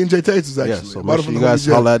bought it from Lee and Jay Tasers, actually. Yes. So I bought make it sure from you the guys homie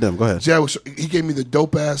Jay. holler at them. Go ahead. Jay he gave me the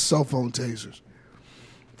dope-ass cell phone tasers.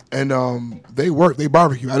 And they work. They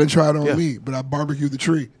barbecue. I didn't try it on Yeah. me, but I barbecued the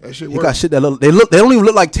tree. That shit He worked. got shit that they don't even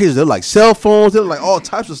look like tasers. They look like cell phones. They look like all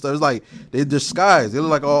types of stuff. It's like they're disguised. They look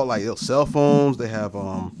like all like cell phones. They have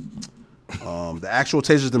the actual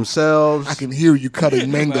tasers themselves. I can hear you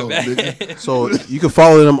cutting mango. nigga. So you can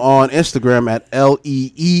follow them on Instagram at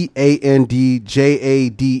LeeAndJade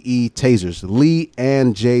Tasers. Lee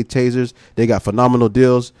and J Tasers. They got phenomenal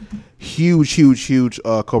deals. Huge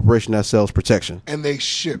corporation that sells protection. And they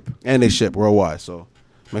ship. And they ship worldwide. So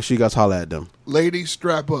make sure you guys holler at them. Ladies,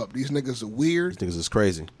 strap up. These niggas are weird, These niggas is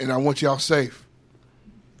crazy. and I want y'all safe.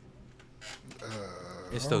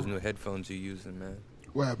 It's those new headphones you're using, man.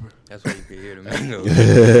 What happened? That's why you can hear the mango.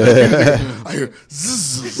 I hear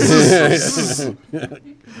zzz, zzz, zzz.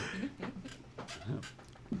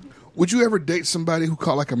 Would you ever date somebody who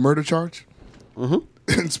caught like a murder charge?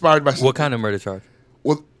 Mm-hmm. Inspired by What kind of murder charge?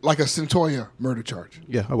 Well, like a Cyntoia murder charge.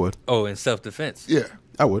 Yeah, I would. Oh, in self-defense. Yeah.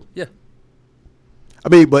 I would. Yeah. I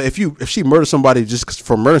mean, but if she murdered somebody just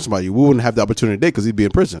for murdering somebody, we wouldn't have the opportunity to date because he'd be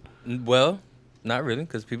in prison. Well, not really,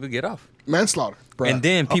 because people get off. Manslaughter. And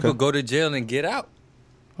then people Okay. go to jail and get out.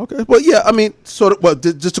 Okay. Well, yeah. I mean, just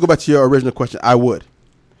to go back to your original question, I would.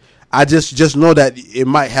 I just know that it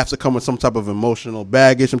might have to come with some type of emotional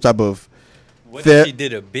baggage, some type of. What Fair- if she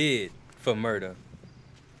did a bid for murder?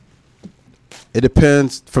 It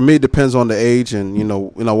depends. For me, it depends on the age and you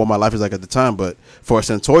know what my life is like at the time. But for a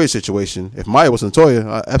Cyntoia situation, if Maya was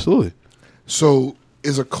Cyntoia, absolutely, So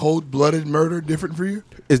is a cold-blooded murder different for you?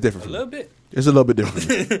 it's different. A For me. little bit. It's a little bit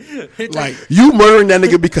different. For me. Like, You murdering that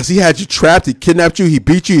nigga because he had you trapped, he kidnapped you, he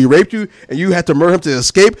beat you, he raped you, and you had to murder him to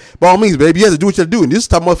escape. By all means, baby, you have to do what you have to do. And this is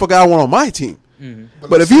the type of motherfucker I want on my team.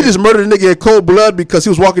 But if you just murdered a nigga in cold blood because he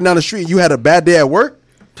was walking down the street and you had a bad day at work,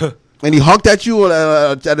 and he honked at you in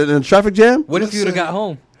a traffic jam, What if Let's you would have say- got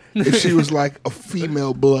home? if she was like a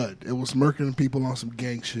female blood, it was murking people on some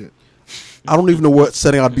gang shit. I don't even know what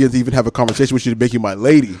setting I'd be in to even have a conversation with you to make you my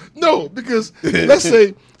lady. No, because let's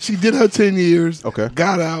say she did her 10 years, Okay.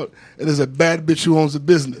 got out, and is a bad bitch who owns a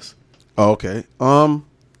business. Oh, okay.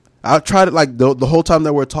 I tried it like the whole time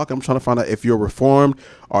that we're talking. I'm trying to find out if you're reformed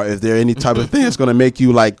or if there any type of thing that's going to make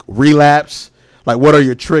you like relapse. Like, what are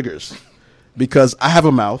your triggers? Because I have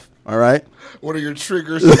a mouth. All right. What are your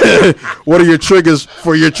triggers? What are your triggers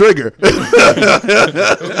for your trigger?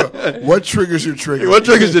 What triggers your trigger? What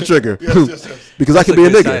triggers your trigger? Yes. Because I can be a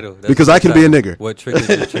good nigger. title. That's Because a I good can be a title. nigger. What triggers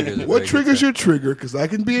your trigger? What triggers your trigger? Because I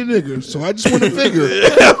can be a nigger. So I just want to figure.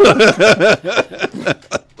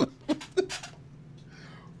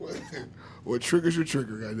 What triggers your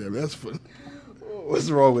trigger? Goddamn, that's fun. What's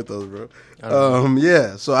wrong with those, bro?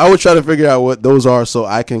 Yeah. So I would try to figure out what those are, so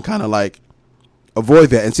I can kind of like avoid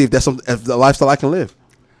that and see if that's if the lifestyle I can live.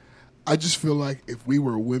 I just feel like if we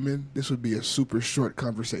were women, this would be a super short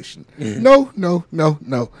conversation. No.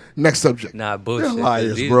 Next subject. Nah, bullshit. They're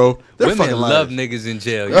liars, These- bro. They're Women fucking liars. love niggas in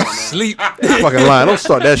jail. You sleep. Fucking lying. Don't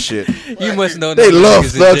start that shit. You must know They no love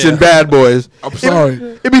niggas in thugs jail. and bad boys. I'm sorry.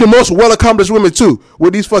 It be the most well accomplished women too,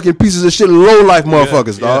 with these fucking pieces of shit, low life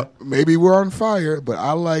motherfuckers, dog. Maybe we're on fire, but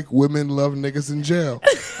I like women love niggas in jail.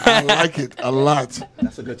 I like it a lot.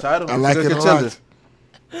 That's a good title. I like it a lot.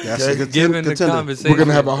 That's Okay. a good Given the contender. conversation, We're going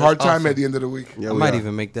to have a hard that's time awesome. at the end of the week. Yeah, I we might are.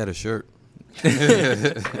 even make that a shirt.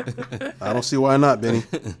 I don't see why not, Benny.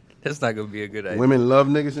 That's not gonna be a good idea. Women love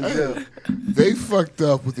niggas in jail. They fucked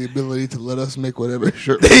up with the ability to let us make whatever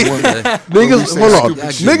shirt we want. Niggas, say hold on.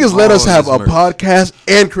 stupid shit. Niggas let us All have this a merch. podcast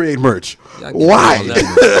and create merch. Y'all get Why? all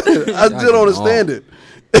that merch. I still don't understand it.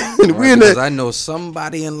 We in Because that. I know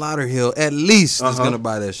somebody in Lauderhill at least is gonna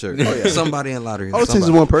buy that shirt. Somebody in Lauderhill. All it takes is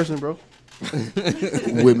somebody. one person, bro.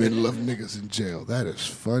 Women love niggas in jail. That is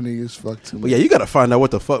funny as fuck to me. But yeah, you gotta find out what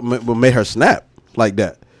the fuck made her snap like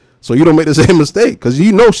that, so you don't make the same mistake. Because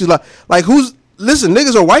you know she's like who's listen,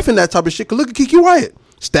 niggas are wifing that type of shit. Cause look at Kiki Wyatt,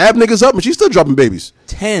 stab niggas up and she's still dropping babies.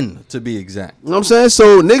 10 to be exact. You know what I'm saying?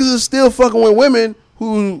 So niggas is still fucking with women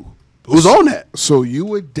who's on that. So you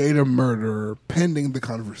would date a murderer pending the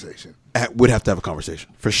conversation. Would have to have a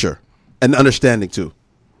conversation for sure, and understanding too.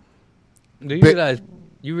 Do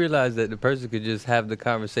you realize that the person could just have the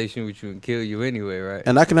conversation with you and kill you anyway, right?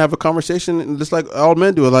 And I can have a conversation just like all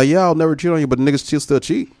men do. Like, yeah, I'll never cheat on you, but niggas still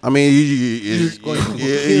cheat. I mean,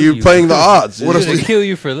 you're playing the odds. What if they kill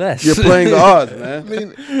you for less? You're playing the odds, I man.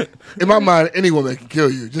 mean, in my mind, any woman can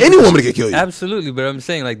kill you. Just Any woman can kill you. Absolutely, but I'm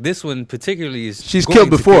saying like this one particularly is. She's going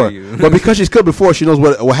killed to before, kill you. but because she's killed before, she knows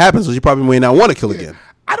what happens, so she probably may not want to kill again.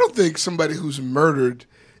 I don't think somebody who's murdered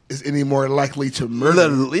is any more likely to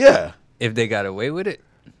murder. Yeah. If they got away with it.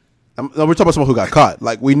 No, we're talking about someone who got caught.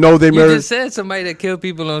 Like, we know they You murdered. just said somebody that killed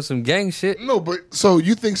people on some gang shit. No, but so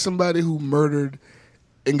you think somebody who murdered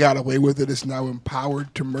and got away with it is now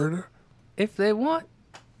empowered to murder? If they want.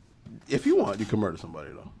 If you want, you can murder somebody,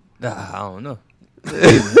 though. I don't know.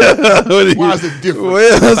 Why is it different?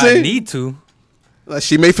 Well, If I see, need to. like,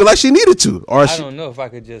 she may feel like she needed to. Or I she. don't know if I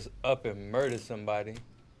could just up and murder somebody.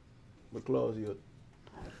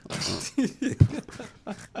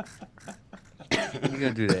 You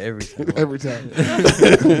gotta do that every time. Every time.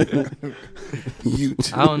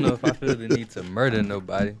 Ute. I don't know if I feel the need to murder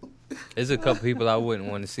nobody. There's a couple people I wouldn't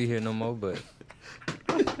want to see here no more, but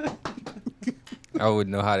I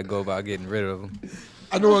wouldn't know how to go about getting rid of them.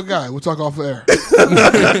 I know a guy. We'll talk off air.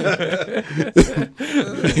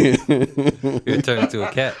 You'll turn into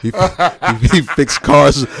a cat. He fix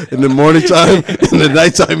cars in the morning time. In the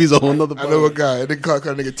nighttime, he's a whole nother. I know a guy. They call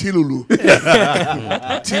that nigga T-Lulu.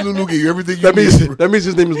 T-Lulu give you everything you That need. means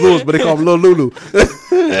his name is Lewis, but they call him Lil Lulu.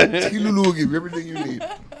 T-Lulu will give you everything you need.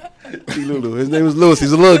 T Lulu. His name is Lewis.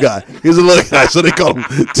 He's a little guy. He's a little guy, so they call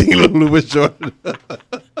him T Lulu with short.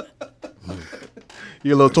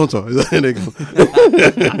 You're a little tonto. They go.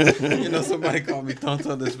 You know, somebody called me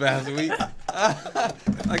Tonto this past week.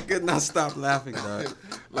 I could not stop laughing, dog.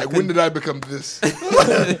 Like, when did I become this?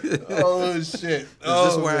 Oh shit! Is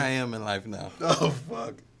this where I am in life now? Oh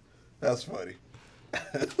fuck! That's funny.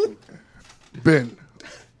 Ben,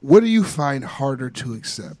 what do you find harder to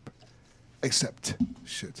accept?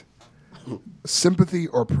 Shit. Sympathy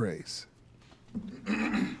or praise?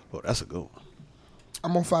 Oh, that's a good one.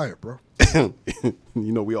 I'm on fire, bro.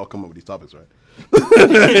 You know, we all come up with these topics, right?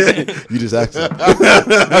 You just asked him.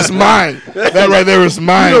 That's mine. That right there is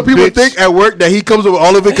mine. You know, people bitch. think at work that he comes up with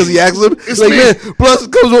all of it because he asks them. It's like, me. man, plus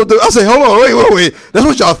it comes up with I say, hold on, wait. That's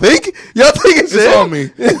what y'all think? Y'all think it's It's him? on me.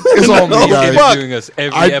 It's on me, Oh, guys. fuck. Doing us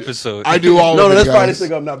every I- episode. I do all No, of it, let's fire guys. this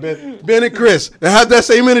thing up now, Ben. Ben and Chris, they have that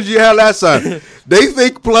same energy you had last time. They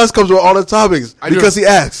think Plus comes with all the topics I do. because he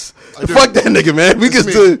asks. I do. Fuck that nigga, man. We can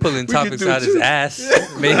me. do Pulling we can topics do it out his too.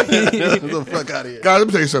 ass. Maybe. Get the fuck out of here. Guys, let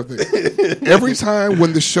me tell you something. Every time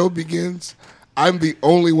when the show begins, I'm the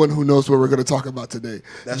only one who knows what we're going to talk about today.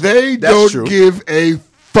 They that's don't true. give a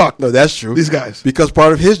fuck. No, that's true. These guys. Because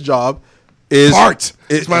part of his job is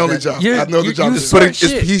It's my only job. You're- I know the you- job. you is smart But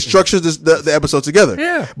shit. he structures the episode together.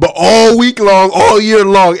 Yeah. But all week long, all year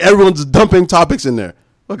long, everyone's dumping topics in there.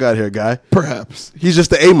 Fuck out of here, guy. Perhaps. He's just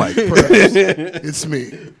the A mic. Perhaps. It's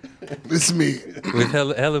me. It's me. with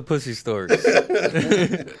hella pussy stories.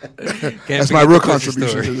 That's my real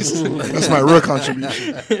contribution to this. That's my real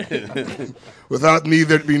contribution. Without me,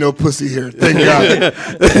 there'd be no pussy here. Thank God.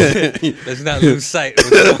 Let's not lose sight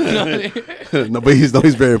of what's going on here. No, but he's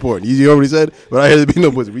very important. You heard what he said? But I hear there be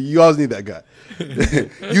no pussy. You always need that guy.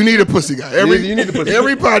 You need a pussy guy. You need a pussy guy.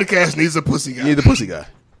 Every podcast needs a pussy guy. You need a pussy guy.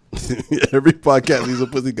 Every podcast needs a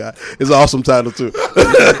pussy guy. It's an awesome title too.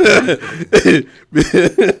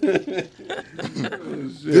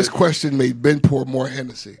 This question made Ben pour more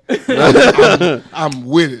Hennessy. I'm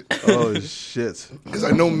with it. Oh shit! Because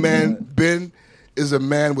I know Ben is a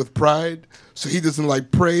man with pride, so he doesn't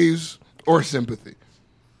like praise or sympathy.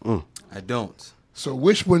 I don't. So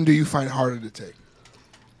which one do you find harder to take?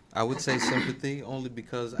 I would say sympathy only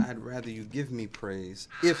because I'd rather you give me praise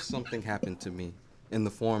if something happened to me in the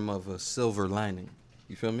form of a silver lining.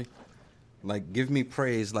 You feel me? Like, give me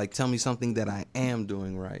praise, like tell me something that I am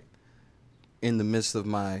doing right in the midst of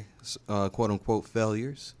my quote-unquote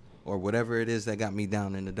failures or whatever it is that got me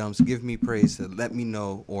down in the dumps. Give me praise to let me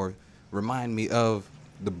know or remind me of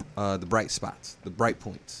the bright spots, the bright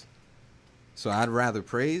points. So I'd rather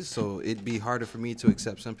praise, so it'd be harder for me to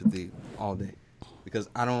accept sympathy all day. Because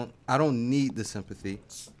I don't need the sympathy.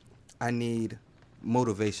 I need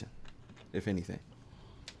motivation, if anything.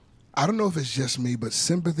 I don't know if it's just me, but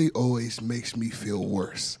sympathy always makes me feel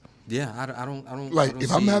worse. Yeah, I don't Like, I don't if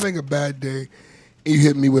see I'm having a bad day, and you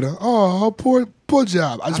hit me with poor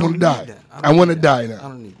job. I just want to die. I want to die now. I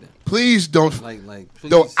don't need that. Please don't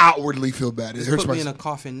Please, don't outwardly feel bad. It just hurts put my me in a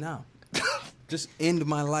coffin now. Just end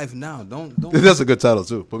my life now. Don't. That's a good title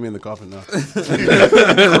too. Put me in the coffin now.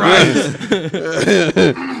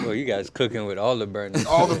 Well, you guys cooking with all the burners.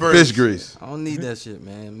 all the birds. Fish grease. I don't need that shit,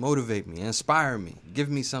 man. Motivate me, inspire me, give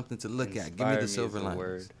me something to look at. Give me the silver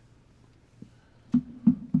line.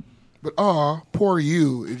 But poor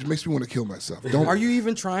you. It makes me want to kill myself. Don't. Are you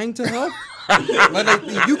even trying to help?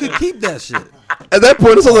 like, you could keep that shit. At that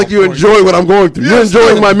point, it sounds like you enjoy what I'm going through. Yes, You're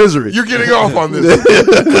enjoying my misery. You're getting off on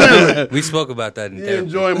this. We spoke about that in You're therapy.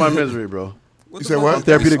 enjoying my misery, bro. You said what?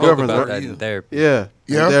 Therapeutic We spoke governance, about right? that in therapy. Yeah.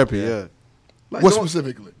 Yeah? Therapy, yeah. Like, What don't-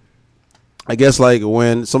 specifically? I guess like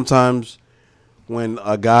sometimes when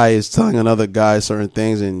a guy is telling another guy certain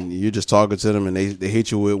things and you're just talking to them and they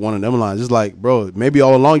hit you with one of them lines, it's like, bro, maybe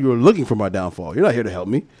all along you were looking for my downfall. You're not here to help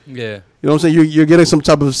me. Yeah. You know what I'm saying? You're getting some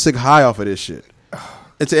type of sick high off of this shit.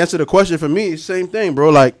 And to answer the question for me, same thing, bro.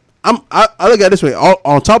 Like I look at it this way.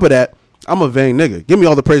 On top of that, I'm a vain nigga. Give me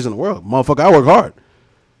all the praise in the world, motherfucker. I work hard. You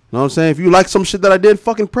know what I'm saying? If you like some shit that I did,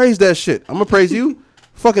 fucking praise that shit. I'm gonna praise you.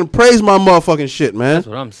 Fucking praise my motherfucking shit, man. That's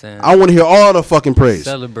what I'm saying. I want to hear all the fucking praise.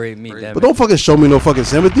 Celebrate me, damn But it. don't fucking show me no fucking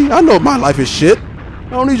sympathy. I know my life is shit. I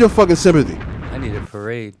don't need your fucking sympathy. I need a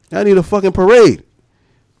parade. I need a fucking parade.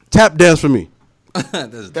 Tap dance for me.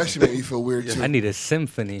 That should make me feel weird too. I need a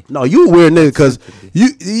symphony. No, you a weird nigga because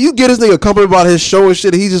you get this nigga company about his show and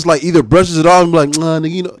shit. And he just like either brushes it off and be like, nah,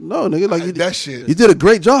 nigga, you know, no, nigga, like That shit. You did a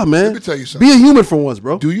great job, man. Let me tell you something. Be a human for once,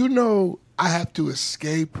 bro. Do you know I have to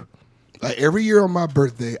escape? Like every year on my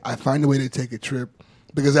birthday, I find a way to take a trip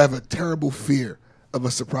because I have a terrible fear of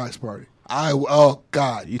a surprise party. Oh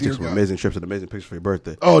God, You dear took some God. amazing trips and amazing pictures for your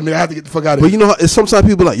birthday. Oh, nigga, I have to get the fuck out of But here. you know, it's sometimes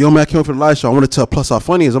people like, yo, man, I came for the live show. I want to tell Plus how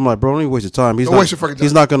funny he is. I'm like, bro, don't even waste your time. He's Don't not, waste your fucking time.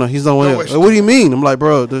 He's not gonna. He's not. Don't Gonna, waste like, your what do you mean? I'm like,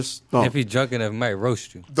 bro, there's no. If he's drunk enough, he might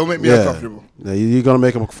roast you. Don't make me Yeah. uncomfortable. Yeah, you're gonna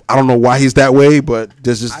make him. I don't know why he's that way, but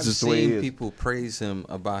this is I've just the way he seen is. people praise him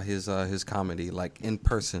about his comedy, like in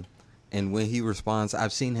person, and when he responds,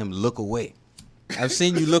 I've seen him look away. I've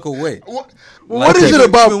seen you look away. What? What Like, is it even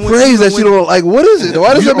about when- praise that you when- don't like? What is it?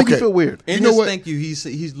 Why does that make you Okay. feel weird? In You know his what? thank you,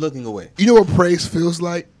 he's looking away. You know what praise feels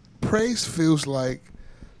like? Praise feels like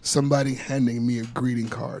somebody handing me a greeting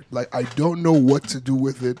card. Like I don't know what to do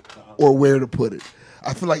with it or where to put it.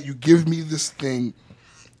 I feel like you give me this thing,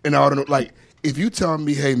 and I don't know. Like if you tell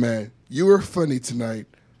me, "Hey, man, you were funny tonight,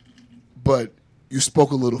 but you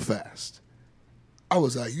spoke a little fast," I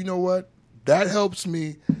was like, you know what? That helps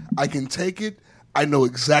me. I can take it. I know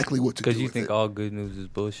exactly what to do. Because you with think it. all good news is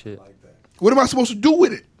bullshit. What am I supposed to do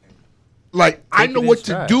with it? Like I Take know it in what to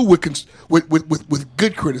stride. do with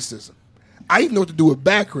good criticism. I even know what to do with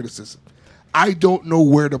bad criticism. I don't know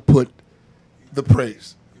where to put the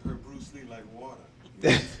praise. You heard Bruce Lee like water.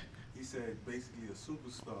 He said basically a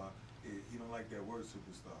superstar, he don't like that word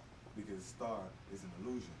superstar because star is an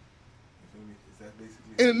illusion. You feel me? Is that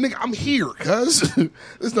basically? And nigga, I'm here, cuz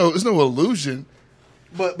there's no illusion.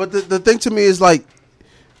 But the thing to me is like,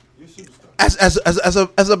 You're a superstar.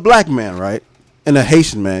 as a black man, right, and a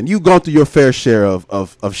Haitian man, you've gone through your fair share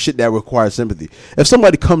of shit that requires sympathy. If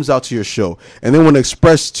somebody comes out to your show and they want to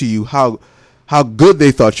express to you how how good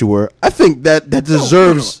they thought you were, I think that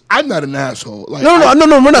deserves. No. I'm not an asshole. Like, No.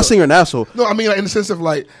 We're not saying you're an asshole. No, I mean, like, in the sense of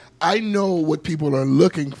like, I know what people are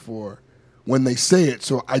looking for when they say it,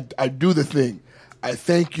 so I do the thing. I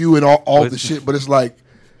thank you and all the shit, but it's like,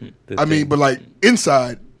 but like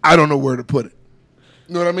inside, I don't know where to put it.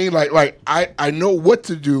 You know what I mean? Like I know what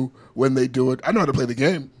to do when they do it. I know how to play the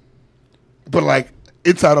game, but like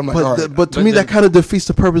inside, I'm like, all right. But to me, that kind of defeats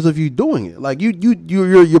the purpose of you doing it. Like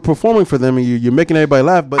you're performing for them and you're making everybody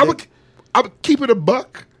laugh. But I'm keep it a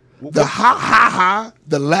buck. The ha,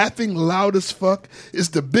 the laughing loud as fuck is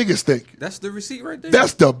the biggest thank you. That's the receipt right there.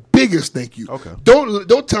 That's the biggest thank you. Okay.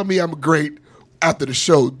 Don't tell me I'm great after the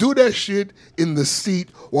show. Do that shit in the seat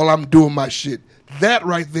while I'm doing my shit. That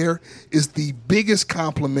right there is the biggest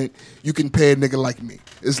compliment you can pay a nigga like me.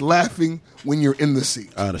 Is laughing when you're in the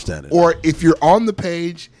seat. I understand it. Or if you're on the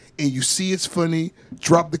page and you see it's funny,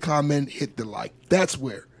 drop the comment, hit the like. That's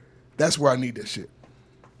where I need that shit.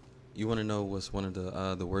 You want to know what's one of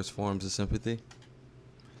the worst forms of sympathy?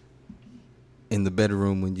 In the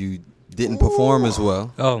bedroom when you didn't perform as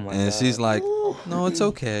well. Oh my And God. she's like, "No, it's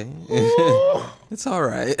okay. It's all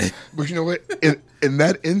right." But you know what? In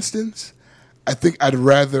that instance, I think I'd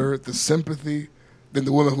rather the sympathy than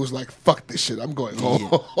the woman who's like, "Fuck this shit, I'm going home."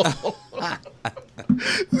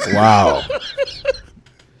 Wow,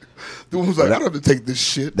 The one who's like, "I don't have to take this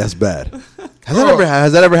shit." that's bad.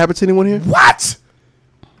 Has that ever happened to anyone here? What?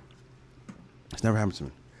 It's never happened to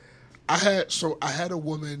me. I had a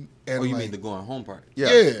woman, and Oh, you like, mean the going home part?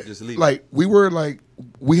 yeah, Just leave. like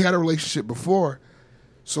we had a relationship before,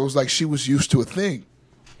 so it was like she was used to a thing,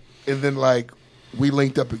 and then like we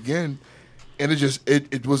linked up again, and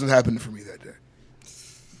it wasn't happening for me that day,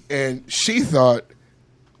 and she thought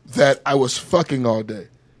that I was fucking all day,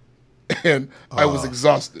 and I was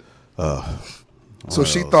exhausted, so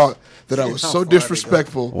she thought that I was so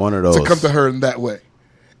disrespectful One of to those. come to her in that way,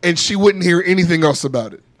 and she wouldn't hear anything else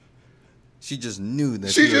about it. She just knew that.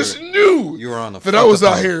 She just knew you were on a that I was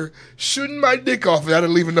out fuck-a-thon. here shooting my dick off, and I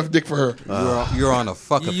didn't leave enough dick for her. You're on a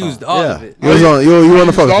fuck. You used all of it. You were on the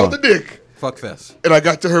Used all fuck the dick, fuck fest. and I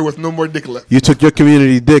got to her with no more dick left. You took your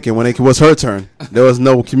community dick, and when it was her turn, there was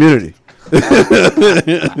no community.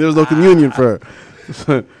 There was no communion for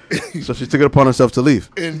her. So she took it upon herself to leave.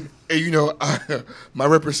 And you know, my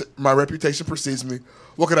reputation precedes me.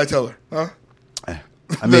 What could I tell her? Huh?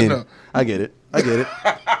 I mean, No. I get it.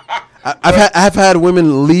 I've had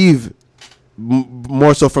women leave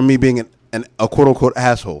more so from me being a quote unquote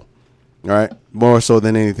asshole. All right, more so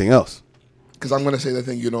than anything else. Because I'm going to say the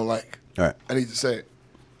thing you don't like. All right. I need to say it.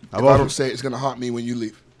 If I've I also- don't say it, it's going to haunt me when you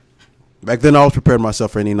leave. Back then, I always prepared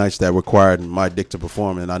myself for any nights that required my dick to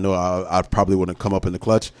perform, and I know I probably wouldn't come up in the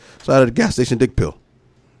clutch. So I had a gas station dick pill,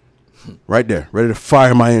 right there, ready to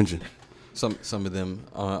fire my engine. Some of them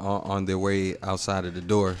on their way outside of the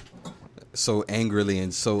door, so angrily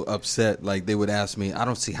and so upset, like they would ask me, "I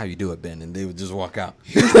don't see how you do it, Ben," and they would just walk out.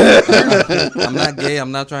 I'm not gay.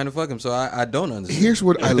 I'm not trying to fuck him, so I don't understand. Here's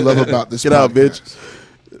what I love about this Get podcast. out, bitch.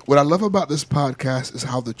 What I love about this podcast is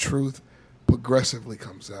how the truth progressively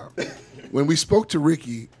comes out. When we spoke to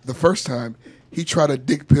Ricky the first time, he tried a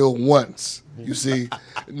dick pill once. You see,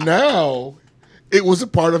 now it was a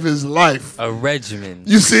part of his life. A regimen,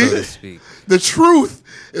 You see? so to speak. The truth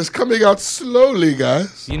is coming out slowly,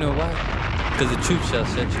 guys. You know why? Because the truth shall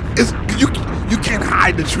set you free. It's, you can't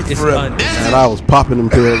hide the truth It's forever. undeniable. And I was popping them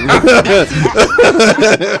pills.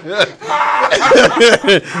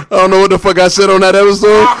 I don't know what the fuck I said on that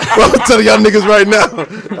episode, but I'm telling y'all niggas right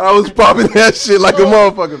now, I was popping that shit like a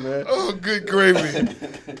motherfucker, man. Oh, good gravy.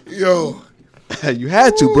 Yo. You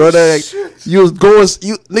had to, bro.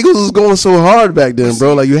 Niggas was going so hard back then,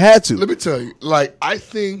 bro. Like you had to. Let me tell you, like, I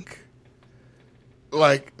think,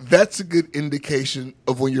 like, that's a good indication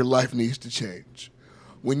of when your life needs to change.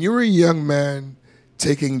 When you're a young man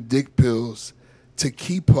taking dick pills to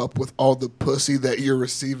keep up with all the pussy that you're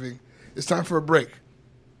receiving, it's time for a break.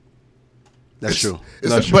 That's true.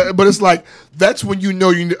 It's but it's like, that's when you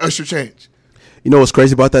know you need to usher change. You know what's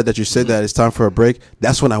crazy about that? That you said that it's time for a break.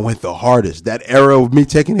 That's when I went the hardest. That era of me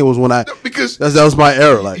taking it was when Because that was my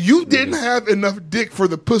era. Like you didn't have enough dick for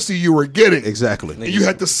the pussy you were getting. exactly. And you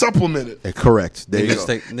had to supplement it. Correct. There you go.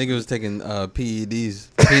 Nigga was taking PEDs,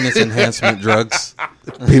 penis enhancement drugs.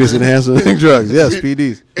 Penis enhancing drugs. Yes,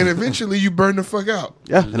 PDs. And eventually you burn the fuck out.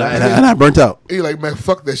 Yeah, and I burnt out. And you're like, man,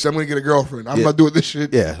 fuck that shit. I'm going to get a girlfriend. I'm Yeah. not doing this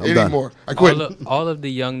shit Yeah, I'm done. anymore. I quit. All of the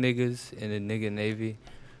young niggas in the nigga Navy,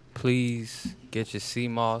 please get your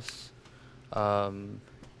CMOS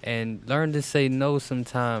and learn to say no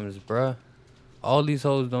sometimes, bruh. All these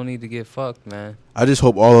hoes don't need to get fucked, man. I just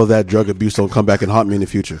hope all of that drug abuse don't come back and haunt me in the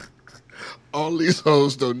future. All these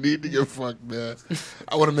hoes don't need to get fucked, man.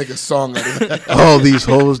 I want to make a song out of that. All these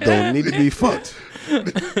hoes don't need to be fucked.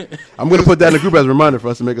 I'm going to put that in the group as a reminder for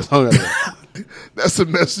us to make a song out of that. That's a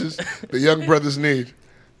message the young brothers need.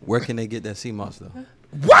 Where can they get that sea moss though?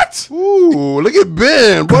 What? Ooh, look at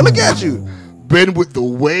Ben, bro. Look at you. Ben with the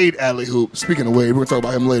Wade alley hoop. Speaking of Wade, we're going to talk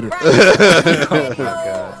about him later.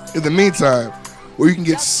 In the meantime, where you can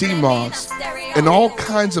get sea moss and all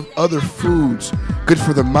kinds of other foods good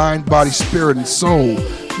for the mind, body, spirit, and soul.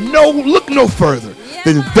 Look no further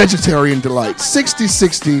than Vegetarian Delight,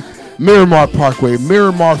 6060 Miramar Parkway,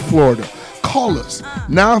 Miramar, Florida. Call us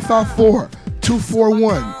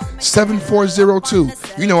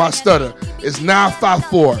 954-241-7402. You know I stutter. It's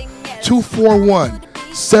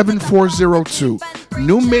 954-241-7402.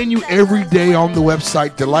 New menu every day on the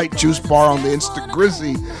website, Delight Juice Bar on the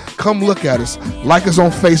Instagrizzy. Come look at us. Like us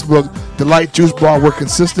on Facebook, Delight Juice Bar. We're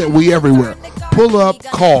consistent. We everywhere. Pull up,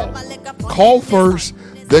 call. Call first,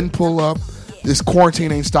 then pull up. This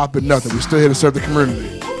quarantine ain't stopping nothing. We're still here to serve the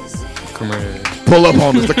community. Pull up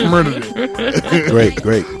on us, the community.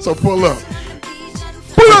 Great. So pull up.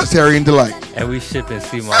 Vegetarian Delight. And we shipping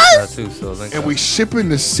sea moss now too, so link And up. we shipping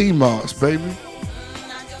the sea moss, baby.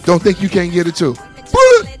 Don't think you can't get it too.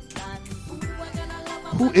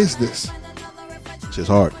 Who is this? It's just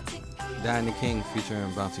hard. Diane the King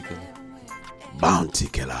featuring Bounty Killer. Bounty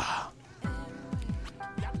killer.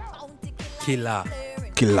 Kila.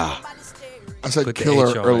 Killer. I said Put the killer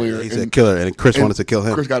H on it. earlier. He said killer, and Chris wanted to kill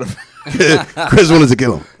him. Chris got a. Chris wanted to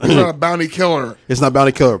kill him. He's not a bounty killer. It's not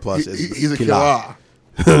bounty killer plus. It's He's a killer.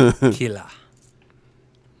 killer. Kila.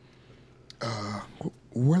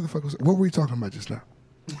 Where the fuck was? What were we talking about just now?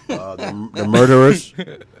 The murderers.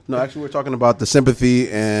 No, actually, we're talking about the sympathy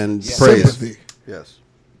and praise. Sympathy. Yes.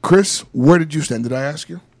 Chris, where did you stand? Did I ask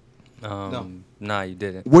you? Nah, you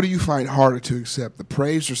didn't. What do you find harder to accept, the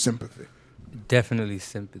praise or sympathy? Definitely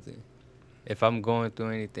sympathy. If I'm going through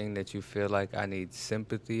anything that you feel like I need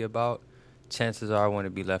sympathy about, chances are I want to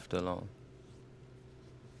be left alone.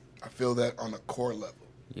 I feel that on a core level.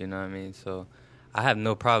 You know what I mean? So I have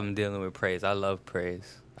no problem dealing with praise. I love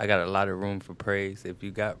praise. I got a lot of room for praise. If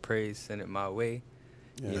you got praise, send it my way.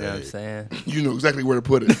 You know what I'm saying? You know exactly where to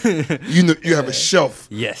put it. You have a shelf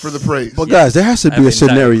Yes. for the praise. But guys, there has to I be have a an entire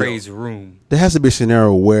scenario. praise room. There has to be a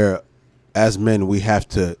scenario where, as men, we have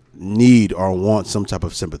to need or want some type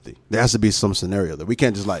of sympathy. There has to be some scenario that we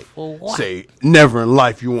can't just For what? say never in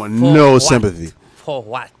life you want For no what? sympathy. For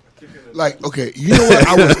what? Like, okay, you know what?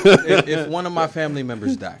 I was. If one of my family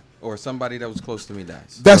members die or somebody that was close to me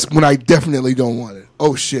dies, That's when I definitely don't want it.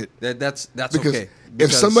 Oh shit! that's Because okay.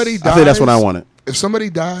 if somebody dies, I think that's what I wanted. If somebody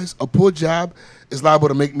dies, a pull job is liable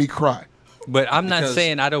to make me cry. But I'm not Because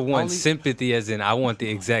saying I don't want only- sympathy as in I want the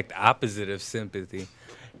exact opposite of sympathy.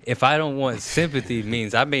 If I don't want sympathy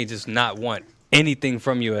means I may just not want anything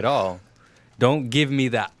from you at all. Don't give me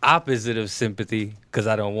the opposite of sympathy because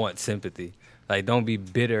I don't want sympathy. Like, don't be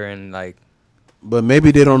bitter and like. But maybe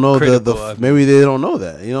they don't know Critical of it. maybe they don't know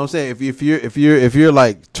that. You know what I'm saying? If you're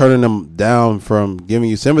like turning them down from giving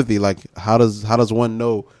you sympathy, like how does one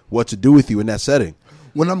know what to do with you in that setting?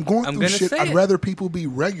 When I'm going I'm through gonna shit, say I'd it. rather people be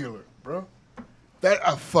regular, bro. That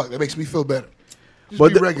makes me feel better. Just But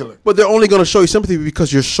be the- regular. But they're only going to show you sympathy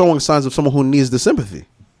because you're showing signs of someone who needs the sympathy.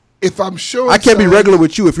 If I'm sure I can't be regular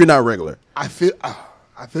with you if you're not regular. I feel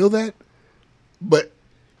that, but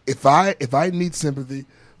if I need sympathy,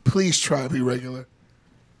 please try to be regular.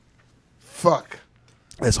 Fuck,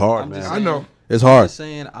 It's hard, I'm man. just I know. It's I'm hard. just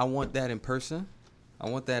saying I want that in person. I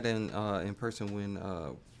want that in person when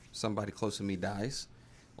somebody close to me dies.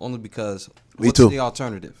 Only because Me what's too. the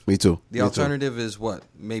alternative? Me too. The alternative is what?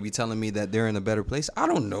 Maybe telling me that they're in a better place. I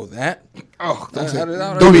don't know that. Oh, don't say- I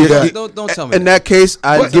don't don't do that. Don't tell me In that. that case,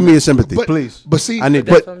 But- give me your sympathy, but- please. But see, I need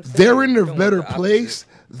That's that. what I'm saying. they're in a You don't better want the place.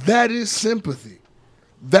 That is sympathy.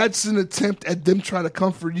 That's an attempt at them trying to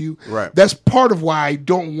comfort you. Right. That's part of why I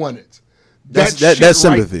don't want it. That's- That that's shit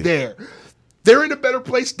right sympathy. there. They're in a better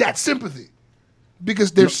place. That's sympathy,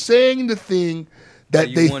 because they're saying the thing that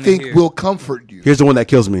you they wanna think hear. will comfort you. Here's the one that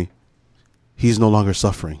kills me. He's no longer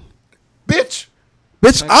suffering. Bitch,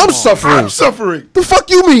 Bitch, I'm suffering. I'm suffering. The fuck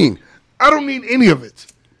you mean? I don't need any of it.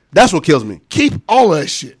 That's what kills me. Keep all that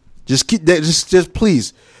shit. Just keep that. Just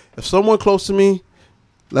please. If someone close to me,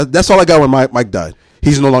 that's all I got when Mike died.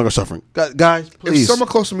 He's no longer suffering. Guys, please. If someone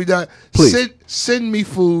close to me died, Please. send me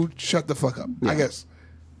food. Shut the fuck up. I guess.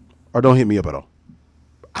 Or don't hit me up at all.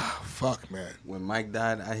 Fuck, man. When Mike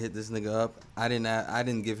died, I hit this nigga up. I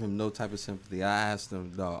didn't give him no type of sympathy. I asked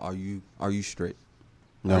him, "Dawg, are you straight?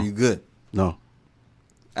 No. Are you good?" No.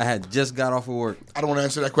 I had just got off of work. I don't want to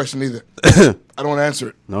answer that question either. I don't want to answer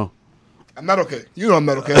it. No. I'm not okay. You know I'm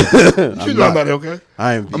not okay. You know I'm not okay.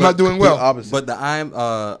 I'm not doing well. Opposite.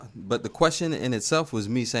 But the question in itself was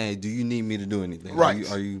me saying, "Do you need me to do anything? Right.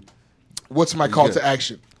 Are you What's my call good? to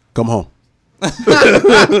action? Come home. Yeah,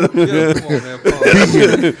 come on, man. Pause. Be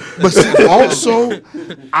here. But see, also,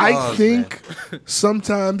 I Pause, think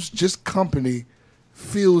sometimes just company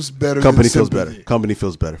feels better. Company than feels sympathy. better. Company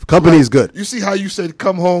feels better. Company is good. You see how you said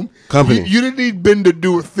come home? Company. You didn't need Ben to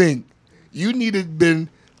do a thing. You needed Ben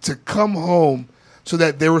to come home so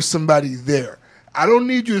that there was somebody there. I don't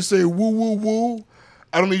need you to say woo, woo, woo.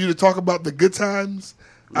 I don't need you to talk about the good times.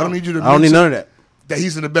 I don't need you to I don't need none of that. that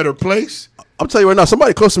he's in a better place. I'm telling you right now,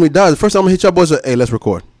 somebody close to me dies. The first time I'm gonna hit y'all boys, hey, let's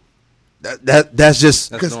record. That's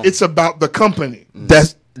just Because normal. it's about the company.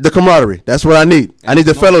 that's the camaraderie. That's what I need. I need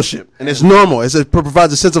the fellowship, and it's normal. It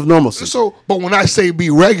provides a sense of normalcy. So, but when I say be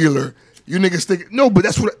regular, you niggas think no. But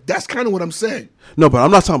that's kind of what I'm saying. No, but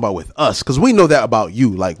I'm not talking about with us, because we know that about you.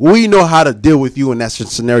 Like, we know how to deal with you in that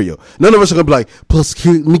scenario. None of us are gonna be like, plus,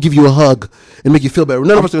 here, let me give you a hug and make you feel better.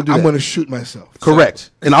 None of us are gonna do I'm that. going to shoot myself.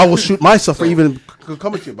 Correct, and I will shoot myself for even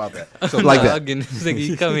coming to you about that. I'm like not that. hugging this nigga.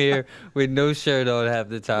 He come here with no shirt on half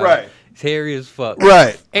the time. Right. He's hairy as fuck.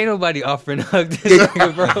 Right. Ain't nobody offering to hug this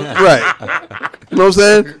nigga, bro. Right. You know what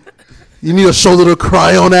I'm saying? You need a shoulder to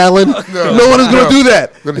cry on, Alan. No one is going to do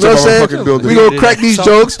that. You Gonna know what I'm jump on my saying? fucking building. We're going to crack these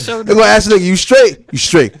jokes. Shoulder. They're going to ask the nigga, you straight? You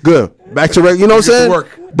straight. Good. Back to regular. You know what I'm Get to saying?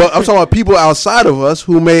 work. But I'm talking about people outside of us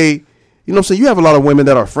who may, you know what I'm saying? You have a lot of women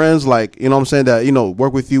that are friends, like, you know what I'm saying, that, you know,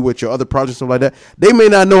 work with you with your other projects, stuff like that. They may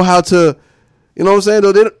not know how to, you know what I'm saying?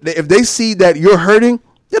 Though if they see that you're hurting,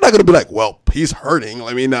 they're not going to be like, well, he's hurting.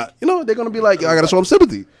 I mean, not, you know, they're going to be like, I got to show him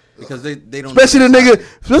sympathy. because they don't. Especially the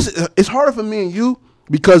nigga. It's harder for me and you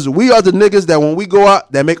because we are the niggas that when we go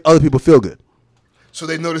out that make other people feel good. So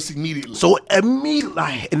they notice immediately. So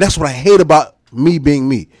immediately, and that's what I hate about me being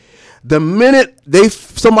me. The minute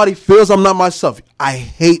somebody feels I'm not myself, I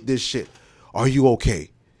hate this shit. Are you okay?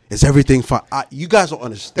 Is everything fine? You guys don't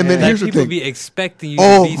understand. And then Like here's the people thing. be expecting you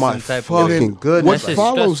Oh, to be my some type fucking of goodness. What That shit's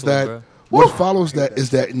follows stressful, that? bro. What follows that is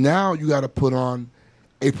that now you got to put on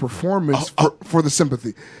a performance for the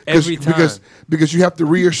sympathy. Every time. Because you have to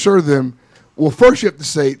reassure them. Well, first you have to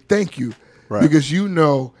say thank you, Right. because you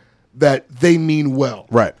know that they mean well,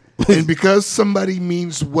 Right. And because somebody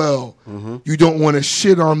means well, you don't want to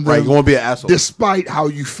shit on them. Right, you won't be an asshole. despite how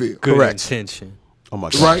you feel. good Correct. intention. Oh my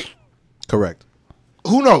god. Right? Correct.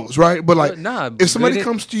 Who knows, right? But like, But nah, if somebody good-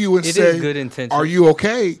 comes to you and it is say, good intention. "Are you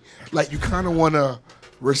okay?" Like, you kind of want to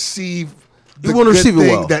receive the You wanna good receive it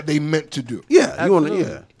thing well. that they meant to do. Yeah. You want to?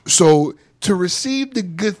 Absolutely. Yeah. So to receive the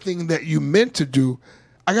good thing that you meant to do,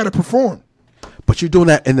 I got to perform. But you're doing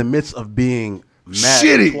that in the midst of being mad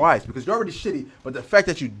Shitty. twice because you're already shitty. But the fact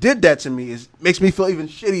that you did that to me makes me feel even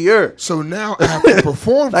shittier. So now I have to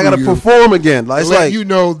perform. I got gotta to perform again. Like, To it's let like you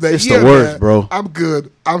know that it's yeah, the worst, man, bro. I'm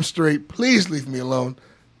good. I'm straight. Please leave me alone.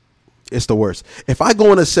 It's the worst. If I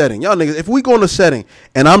go in a setting, y'all niggas, if we go in a setting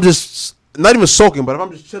and I'm just not even soaking, but if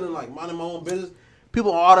I'm just chilling, like minding my own business,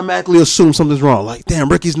 people automatically assume something's wrong. Like, damn,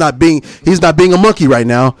 Ricky's not being a monkey right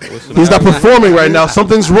now. He's not performing right now.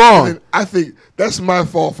 Something's wrong. And I think that's my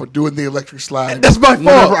fault for doing the electric slide. That's my fault.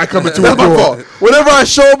 Whenever I come into That's a my door. fault. Whenever I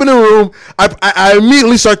show up in a room, I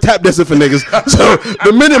immediately start tap dancing for niggas. So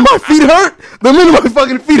the minute my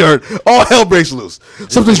feet hurt, all hell breaks loose.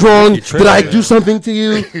 Something's wrong. you Did I tripping, do something to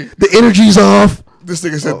you? The energy's off. This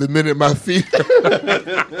nigga said the minute my feet.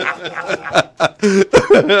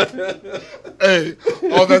 Hey,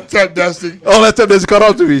 all that tap dancing. All that tap dancing caught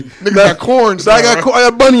on to me. Nigga got corns So I now,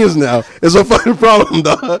 got bunions now. It's a fucking problem,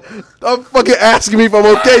 dog. I'm fucking asking me if I'm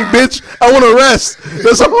okay, bitch. I want to rest.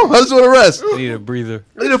 That's all. I just want to rest. I need a breather.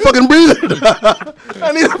 I need a fucking breather.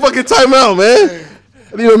 I need a fucking timeout, man.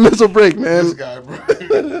 I need a mental break, man. This guy,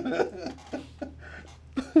 bro.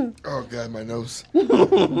 Oh God, my nose.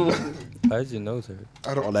 How's your nose hurt?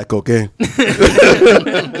 I don't. All that cocaine.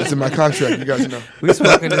 It's in my contract. You guys know. We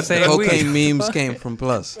smoking the same Cocaine weed. memes came from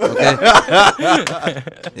Plus. Okay,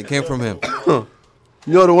 it came from him.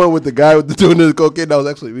 You know the one with the guy with doing the cocaine? That was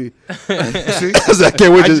actually me. You see, I said, I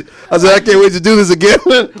can't wait to do this again.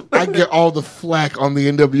 I get all the flack on the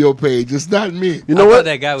NWO page. It's not me. You know I what? thought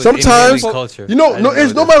that guy was Sometimes, in culture. you know, I no, didn't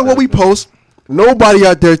it's know no matter that what we stuff. post. Nobody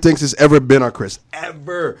out there thinks it's ever been our Chris.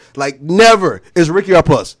 Ever. Like, never. It's Ricky or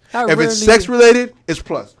Plus. How If it's rarely- sex related, it's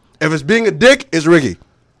Plus. If it's being a dick, it's Ricky.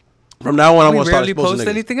 From now on, I'm We going to start rarely exposing post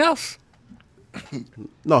niggas. anything else.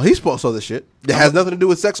 No, he's posts other shit. That has nothing to do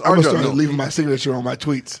with sex I'm or gonna drugs. start leaving my signature on my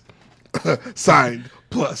tweets. Signed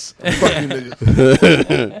Plus. Fuck you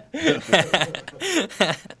niggas.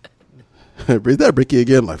 Breathe that Ricky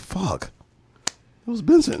again. Like, fuck. It was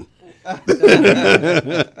Benson.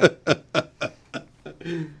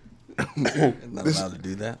 Not allowed to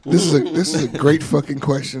do that. This is a great fucking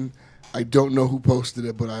question. I don't know who posted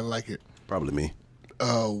it, but I like it. Probably me.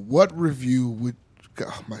 What review would...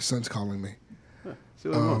 God, my son's calling me. See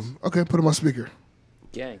what else? Okay, put him on speaker.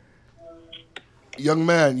 Gang. Young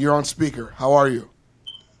man, you're on speaker. How are you?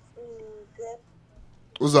 Good.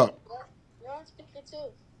 What's up? You're on speaker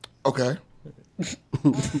too. Okay.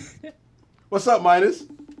 What's up, Minus?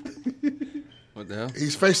 What the hell?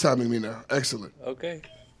 He's FaceTiming me now. Excellent. Okay.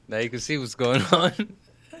 Now you can see what's going on.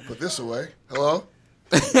 Put this away. Hello?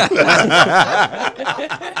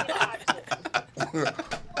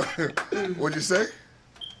 What'd you say?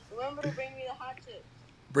 Remember to bring me the hot chips.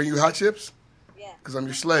 Bring you hot chips? Yeah. Because I'm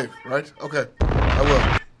your slave, right? Okay. I will.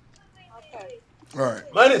 Okay. All right.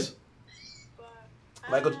 Minus.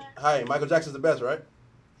 But, Michael Jackson's the best, right?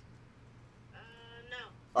 no.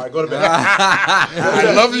 All right, go to bed.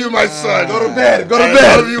 I love you, my son. Go to bed. Go to I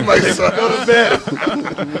bed. love you, my son. Go to bed.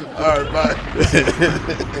 All right, bye.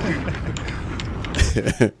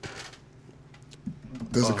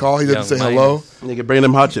 Does it call? He doesn't Young say Minus. hello. Nigga, bring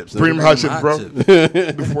them hot chips. Bring him hot chips, bro.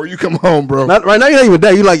 Before you come home, bro. Not, right now, you're not even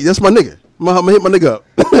there. You like, that's my nigga. I'm gonna hit my nigga up.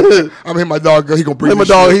 I'm hit my dog. He gonna bring Hit my this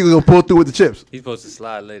dog. shit. He gonna pull through with the chips. He's supposed to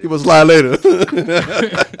slide later. He will slide later.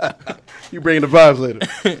 You bringing the vibes later.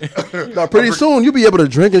 Now, pretty soon you'll be able to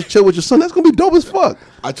drink and chill with your son. That's gonna be dope as fuck.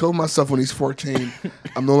 I told myself when he's 14,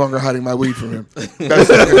 I'm no longer hiding my weed from him. That's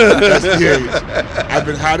the age. I've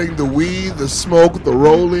been hiding the weed, the smoke, the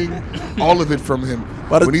rolling, all of it from him.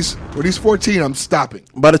 But When he's 14, I'm stopping.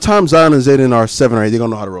 By the time Zion and Zayden are 7 or 8, they're gonna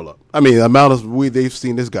know how to roll up. I mean, the amount of weed they've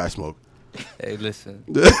seen this guy smoke. Hey, listen.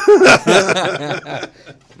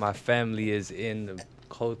 My family is in the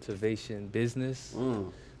cultivation business,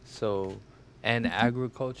 so and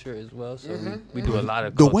agriculture as well. So we do a lot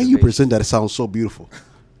of The way you cultivation. present that, it sounds so beautiful.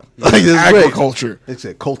 Like, it's great. Agriculture. It's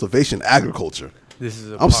a cultivation, agriculture. This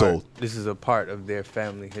is a I'm part, sold. This is a part of their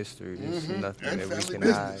family history. This is nothing And that we family can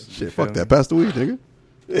business. hide. You Shit, feel fuck me? that. Pass the weed, nigga.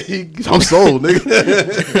 I'm sold,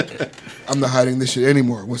 nigga. I'm not hiding this shit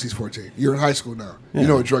anymore once he's 14. You're in high school now. You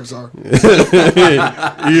know what drugs are. you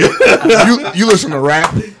listen to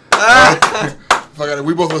rap. Fuck it,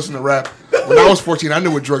 we both listen to rap. When I was 14, I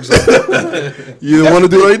knew what drugs are. You don't want to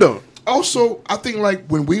do it or you don't. Also, I think like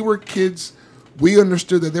when we were kids, we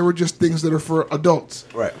understood that there were just things that are for adults.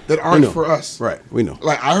 Right. That We aren't know. for us. Right, we know.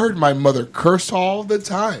 Like I heard my mother curse all the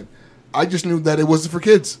time. I just knew that it wasn't for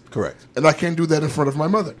kids. Correct. And I can't do that in front of my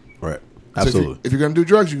mother. Right. So Absolutely. if you're going to do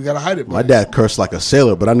drugs, you got to hide it. My buddy. dad cursed like a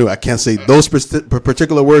sailor, but I knew I can't say those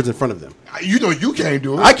particular words in front of them. You know you can't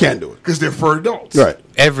do it. I can't do it. Because they're for adults. Right.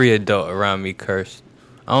 Every adult around me cursed.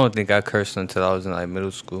 I don't think I cursed until I was in like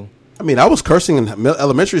middle school. I mean, I was cursing in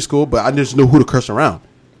elementary school, but I just knew who to curse around.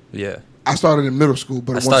 Yeah, I started in middle school,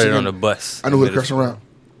 but I once started again, on the bus. I knew in who to middle curse school. around.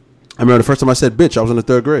 I remember the first time I said bitch, I was in the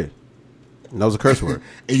 3rd grade. And that was a curse word.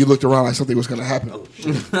 And you looked around like something was going to happen.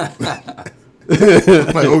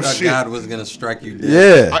 Like, oh shit. God was gonna strike you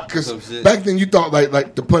dead. Yeah. Because Some shit. back then you thought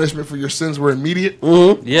like the punishment for your sins were immediate.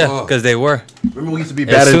 Yeah, Oh. because they were. Remember we used to be As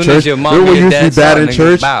bad in soon as church? your mom Remember when and you your used to be dad bad saw in it, nigga,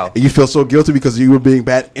 church? bow. And you feel so guilty because you were being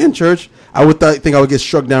bad in church? I would think I would get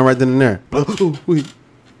struck down right then and there.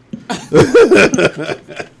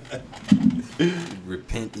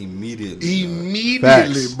 Repent immediately. Immediately,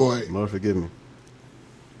 Facts. boy. Lord forgive me.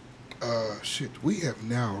 Shit, we have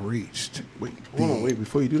now reached. Wait, hold on, wait.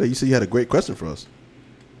 Before you do that, you said you had a great question for us.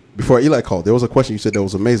 Before Eli called, there was a question you said that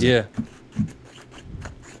was amazing. Yeah.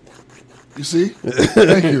 You see?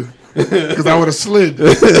 Thank you. Because I would have slid.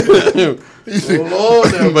 You see? Hold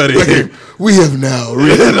on there, buddy. Like, we have now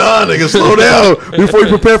reached. Nah, nigga, slow down. Before you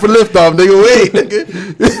prepare for liftoff, nigga, wait,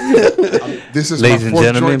 nigga. This is Ladies my and fourth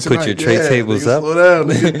gentlemen, joint put your tonight. tray tables nigga, up. Slow down,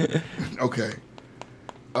 nigga. Okay.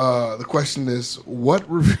 The question is, what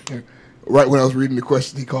review? Right when I was reading the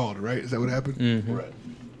question, he called. Right? Is that what happened? Mm-hmm. Right.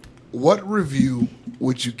 What review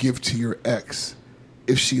would you give to your ex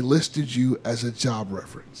if she listed you as a job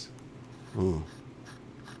reference?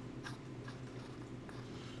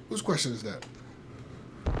 Whose question is that?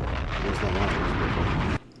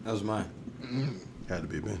 That was mine. Had to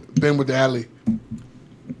be, man. Ben with the alley.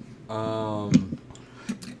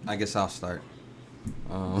 I guess I'll start.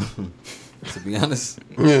 To be honest,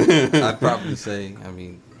 I'd probably say,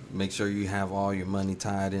 make sure you have all your money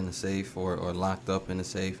tied in a safe or locked up in a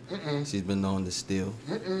safe. She's been known to steal.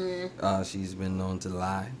 She's been known to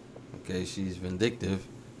lie. Okay, she's vindictive,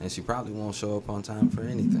 and she probably won't show up on time for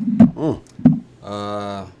anything.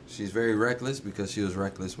 She's very reckless because she was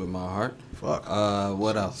reckless with my heart. Fuck.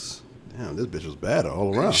 What else? Damn, this bitch was bad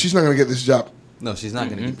all around. She's not gonna get this job. No, she's not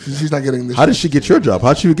going to get She's not getting this. How did she get your job?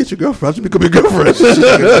 How'd she get your girlfriend? How'd she become your girlfriend?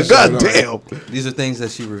 God damn. These are things that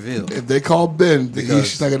she revealed. If they call Ben, Because-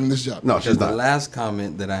 she's not getting this job. No, she's Because the not. last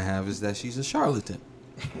comment that I have is that she's a charlatan.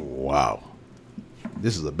 Wow.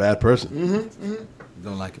 This is a bad person.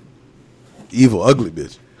 Don't like it. Evil, ugly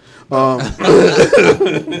bitch.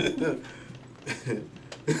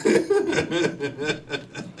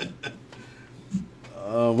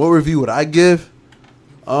 What review would I give?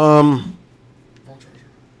 What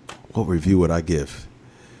review would I give?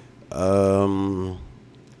 The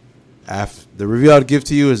review I'd give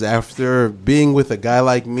to you is after being with a guy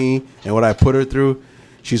like me and what I put her through,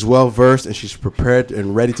 she's well versed and she's prepared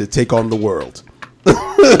and ready to take on the world. Well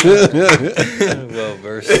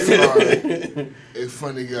versed. A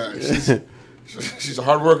funny guy. She's a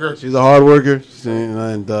hard worker. She's a hard worker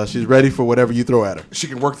and she's ready for whatever you throw at her. She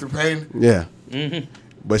can work through pain. Yeah.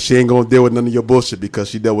 But she ain't gonna deal with none of your bullshit because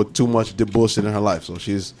she dealt with too much bullshit in her life. So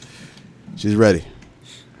she's ready.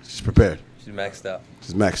 She's prepared. She's maxed out.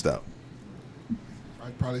 She's maxed out.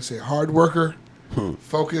 I'd probably say hard worker,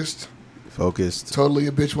 focused, totally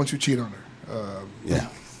a bitch once you cheat on her. Yeah.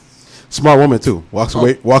 Smart woman too. Walks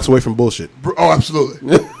away from bullshit. Oh, absolutely.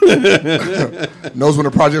 Knows when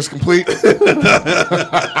the project's complete.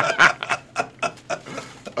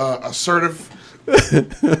 Assertive.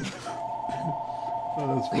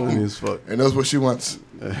 That's funny as fuck. And knows what she wants.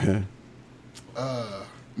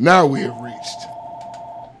 Now we have reached.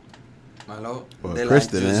 My lord. Well, They Chris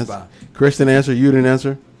like didn't juice answer. bar. Chris didn't answer. You didn't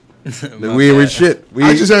answer. My We ain't bad. read shit.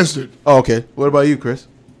 I just answered. Oh, okay. What about you, Chris?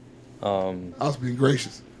 I was being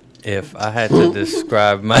gracious. If I had to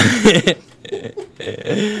describe my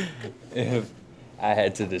if I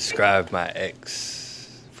had to describe my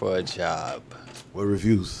ex for a job, What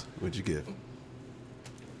reviews would you give?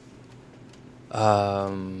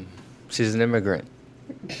 she's an immigrant.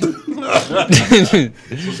 So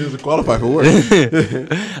she doesn't qualify for work.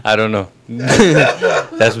 I don't know.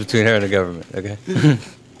 That's between her and the government. Okay.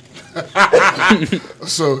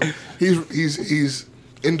 So he's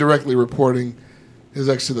indirectly reporting his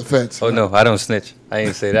ex to the feds. Oh no, I don't snitch. I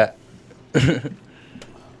ain't say that.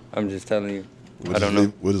 I'm just telling you. I don't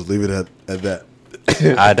know. We'll just leave it at that.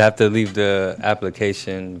 I'd have to leave the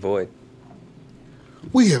application void.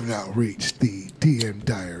 We have now reached the DM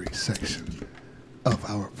Diary section of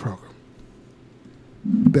our program.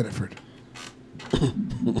 Beneford.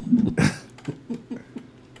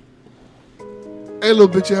 Hey, little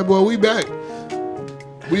bitch, yeah, boy, we back.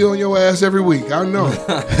 We on your ass every week. I know.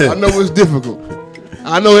 I know it's difficult.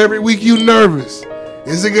 I know every week you nervous.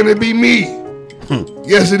 Is it gonna be me?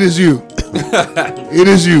 Yes, it is you. It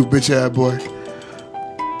is you, bitch ass boy.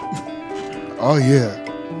 Oh yeah.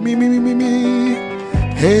 Me.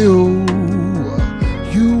 Hey, oh,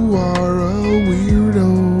 you are a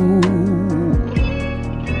weirdo.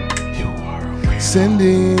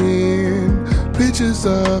 Sending pictures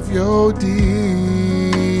of your dick.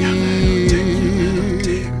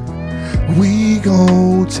 We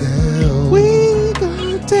gon' tell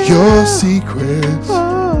your secrets.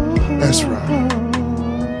 That's right.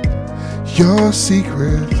 Your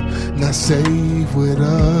secrets, not safe with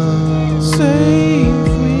us.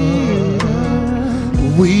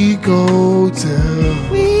 We gon'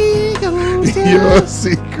 tell your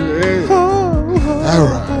secret.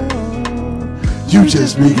 Alright. You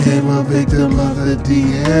just became a victim of the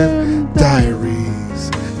DM Diaries.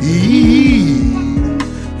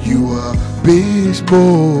 You a bitch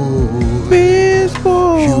boy.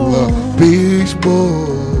 You a bitch boy.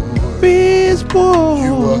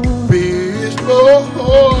 You a bitch boy.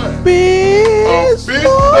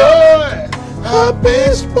 A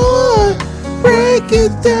bitch boy. Break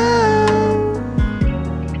it down.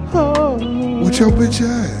 With your bitch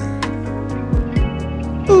ass.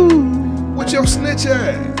 With your snitch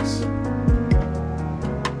ass.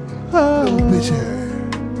 Little bitch ass.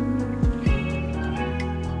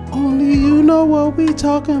 Only you know what we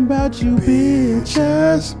talking about, you Bitch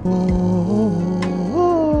ass boy.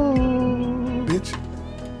 Bitch.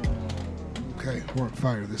 Okay, we're on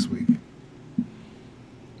fire this week.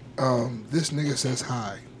 This nigga says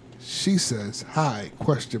hi. She says hi,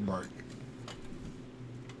 question mark.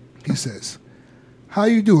 He says, how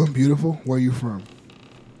you doing, beautiful? Where you from?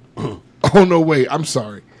 Oh, no, wait, I'm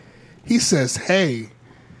sorry. He says, hey,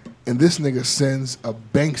 and this nigga sends a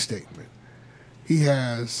bank statement. He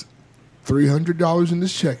has $300 in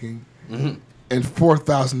his checking and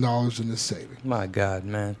 $4,000 in his savings. My God,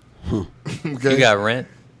 man. Okay? You got rent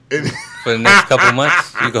And- for the next couple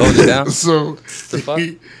months? You can hold it down? So The fuck?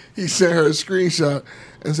 he sent her a screenshot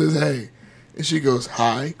and says, hey. And she goes,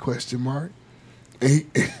 hi, question mark. And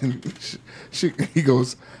he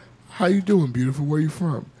goes, how you doing, beautiful? Where you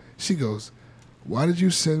from? She goes, why did you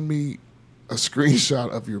send me a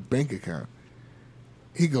screenshot of your bank account?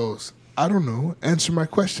 He goes, I don't know. Answer my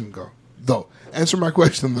question, Answer my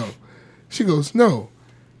question, though. She goes, no,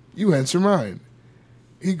 you answer mine.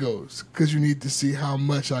 He goes, because you need to see how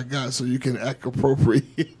much I got so you can act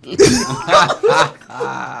appropriately.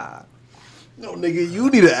 No, nigga, you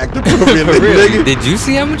need to act appropriately, Really? nigga. Did you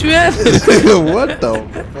see how much you had? What the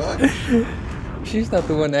fuck? She's not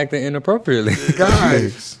the one acting inappropriately.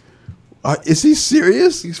 Guys, Is he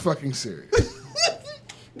serious? he's fucking serious.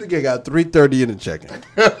 Nigga got $330 in the checking.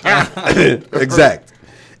 Exact.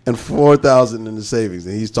 And $4,000 in the savings,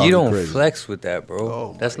 and he's talking You don't crazy. flex with that, bro.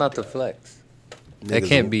 Oh, That's not the flex. That Niggas-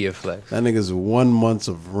 can't be a flex. That nigga's 1 month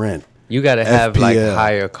of rent. You got to have like FPL,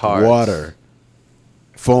 higher cards. water,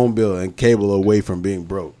 phone bill, and cable away from being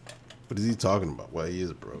broke. What is he talking about? Well, he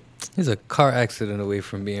is broke. He's a car accident away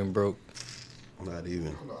from being broke. Not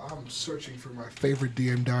even. I'm searching for my favorite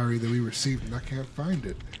DM diary that we received, and I can't find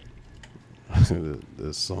it.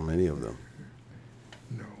 There's so many of them.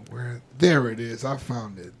 No, where? There it is. I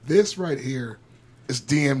found it. This right here is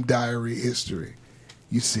DM diary history.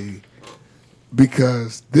 You see,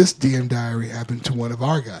 because this DM diary happened to one of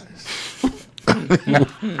our guys.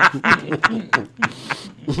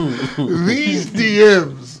 These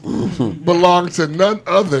DMs belong to none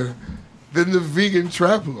other than the vegan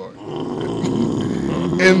trap lord.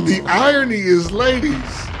 And the irony is, ladies,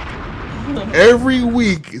 every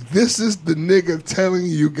week, this is the nigga telling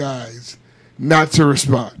you guys not to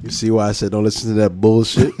respond. You see why I said don't listen to that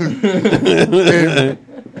bullshit? And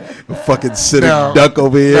Fucking sitting Now- duck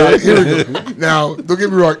over now, here. here we go. Now, don't get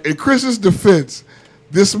me wrong. In Chris's defense,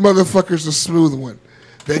 this motherfucker's a smooth one.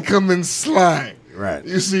 They come in slang. Right.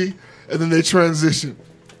 You see? And then they transition.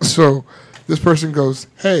 So this person goes,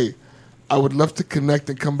 hey, I would love to connect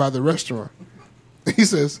and come by the restaurant. He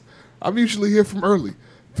says, I'm usually here from early.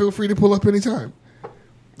 Feel free to pull up anytime.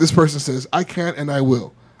 This person says, I can and I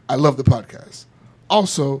will. I love the podcast.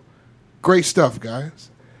 Also, great stuff,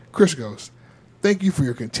 guys. Chris goes, thank you for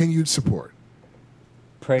your continued support.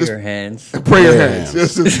 Prayer hands. Prayer hands.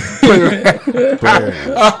 This is prayer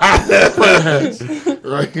hands.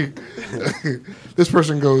 Right? This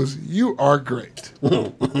person goes, you are great.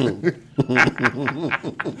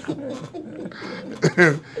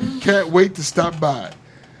 Can't wait to stop by.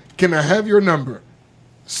 Can I have your number?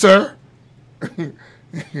 Sir?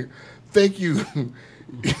 Thank you.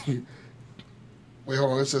 Wait,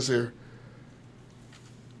 hold on. It says here,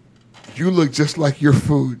 you look just like your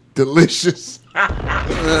food. Delicious.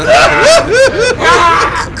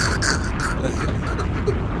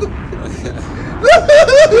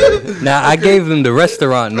 Now, I gave them the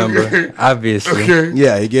restaurant number, obviously. Okay.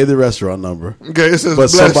 Yeah, he gave the restaurant number. Okay, it says But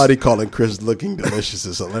blessed. somebody calling Chris looking delicious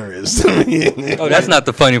is hilarious to me. Oh, that's not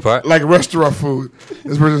the funny part. Like restaurant food.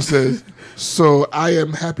 This person says, so I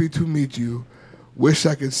am happy to meet you. Wish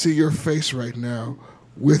I could see your face right now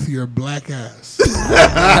with your black ass.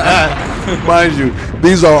 Mind you,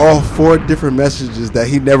 these are all 4 different messages that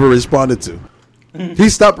he never responded to. He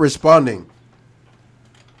stopped responding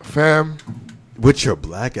Fam, with your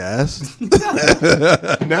black ass.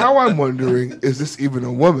 now I'm wondering, is this even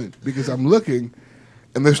a woman? Because I'm looking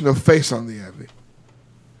and there's no face on the Abby.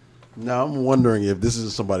 Now I'm wondering if this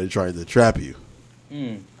is somebody trying to trap you.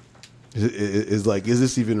 It's like, is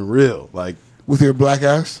this even real? Like, With your black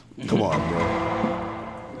ass? come on, bro.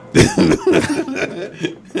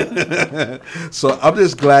 So I'm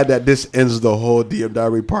just glad that this ends the whole DM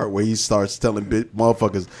diary part where he starts telling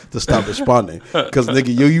motherfuckers to stop responding. Because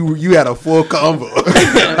nigga, you had a full convo.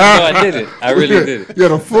 No, I did it. I really did it. You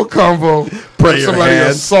had a full convo. Prayer of somebody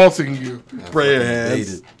hands. assaulting you. Prayer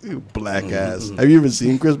hands. You black ass. Have you even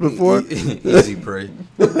seen Chris before? Easy pray.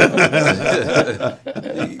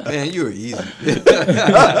 Man, you were easy.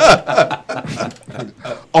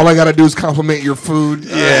 All I gotta do is compliment your food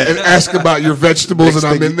and ask about your vegetables, and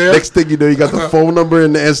I'm in there. Next thing you know, you got the phone number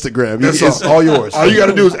and the Instagram. That's It's all yours. All you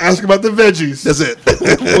gotta do is ask about the veggies. That's it.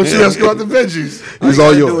 Once you ask about the veggies, It's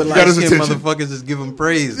all yours. Doing got his light skinned attention. motherfuckers just give him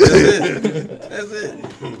praise. That's it. That's it.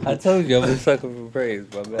 I told you I'm a sucker for praise,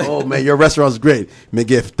 my man. Oh man, your restaurant's great. May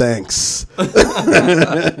give thanks.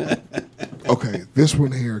 okay, this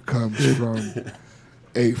one here comes from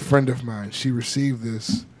a friend of mine. She received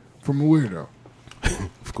this from a weirdo.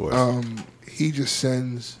 Of course. He just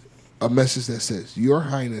sends a message that says, Your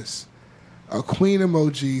Highness, a queen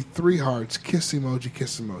emoji, 3 hearts, kiss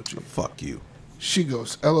emoji. Fuck you. She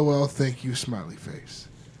goes, LOL, thank you, smiley face.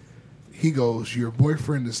 He goes, your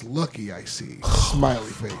boyfriend is lucky, I see,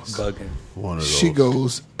 smiley face. Bugging. One of those. She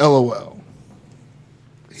goes, LOL.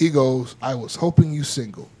 He goes, I was hoping you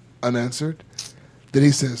single, unanswered. Then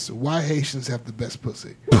he says, "Why Haitians have the best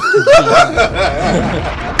pussy?"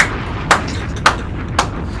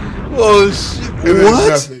 Oh shit! And then What?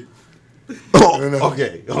 nothing.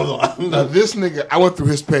 Okay, hold on. Now this nigga, I went through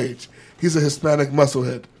his page. He's a Hispanic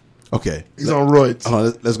musclehead. Okay, He's on roids.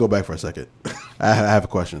 hold on, let's go back for a second. I have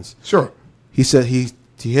questions. Sure. He said he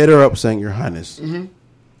hit her up saying, "Your Highness." Mm-hmm.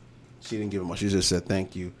 She didn't give him much. She just said,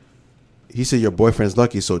 "Thank you." He said, "Your boyfriend's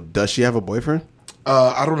lucky." So does she have a boyfriend?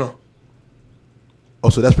 I don't know. Oh,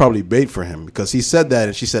 so that's probably bait for him because he said that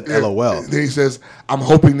and she said, "LOL." Then he says, "I'm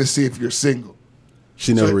hoping to see if you're single."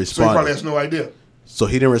 She never So he responded. probably has no idea. So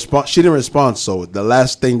he didn't respond. She didn't respond. So the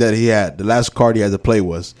last thing that he had, the last card he had to play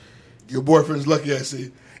was, Your boyfriend's lucky, I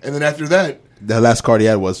see. And then after that, the last card he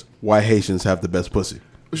had was, "Why Haitians have the best pussy."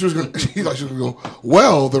 she thought she was going to go,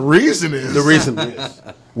 well, the reason is. The reason is.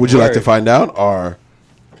 Would you like to Word. find out? Or,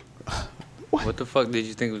 What the fuck did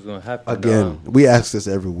you think was gonna happen? again, dog? we ask this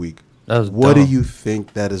every week. That was What do dumb. you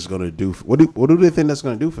think that is going to do? What do they think that's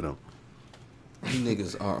going to do for them? You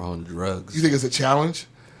niggas are on drugs. You think it's a challenge?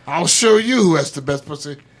 I'll show you who has the best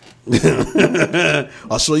pussy.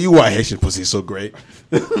 I'll show you why Haitian pussy is so great.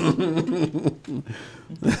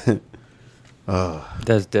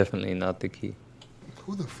 That's definitely not the key.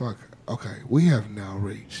 Who the fuck? Okay, we have now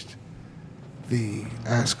reached the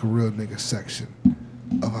Ask a Real Nigga section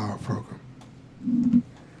of our program.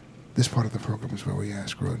 This part of the program is where we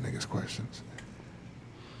ask real niggas questions.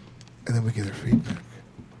 And then we get their feedback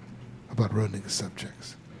about real nigga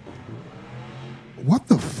subjects. What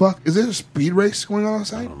the fuck? Is there a speed race going on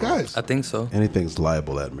outside? Guys, I think so. Anything's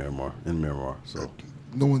liable at Miramar, in Miramar. So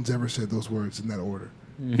no one's ever said those words in that order.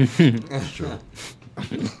 it's true.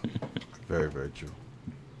 Very, very true.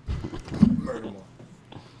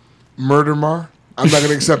 Murder Mar? I'm not going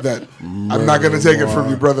to accept that. I'm not going to take it from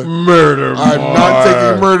you, brother. Murder I'm not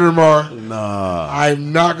taking Murder Mar. Nah.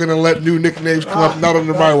 I'm not going to let new nicknames come up, not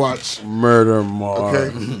under my watch. Murder Mar.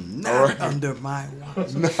 Okay? Not under my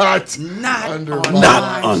watch. Not under my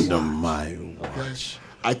Not watch. under my watch.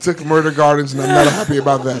 I took Murder Gardens, and I'm not happy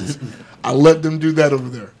about that. I let them do that over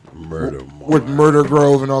there. Murder Mar. With Murder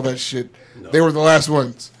Grove and all that shit. They were the last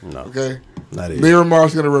ones. No. Okay? Not even.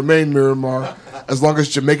 Miramar's going to remain Miramar as long as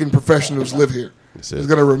Jamaican professionals live here. That's it. It's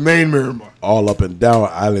going to remain Miramar. All up and down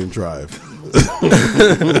Island Drive.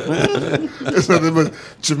 It's nothing but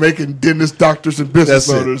Jamaican dentists, doctors, and business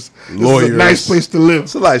That's it. owners. This Lawyers. is a nice place to live.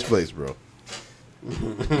 It's a nice place, bro.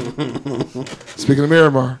 Speaking of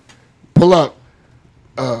Miramar, pull up,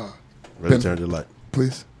 Ready Ben. to turn the light.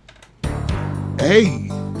 please. Hey,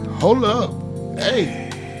 hold up.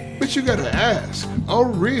 Hey, but you gotta ask. A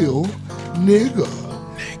real nigga.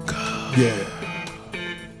 Yeah.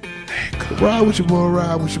 Ride with your boy,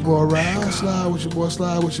 ride with your boy, ride. Slide with your boy,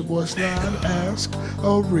 slide with your boy, slide. Ask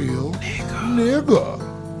a real nigga.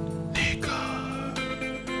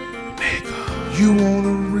 You want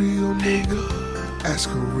a real nigga? Ask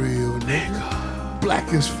a real nigga. Black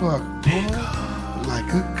as fuck, boy.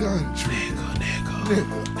 Like a country.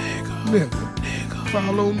 Nigga.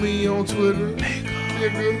 Follow me on Twitter.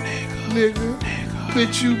 Nigga.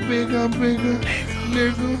 Bitch, you big, I'm bigger.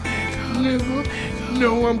 Nigga.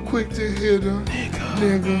 Know I'm quick to hit her.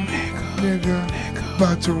 Nigga.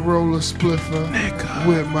 About to roll a spliffer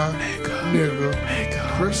with my nigga.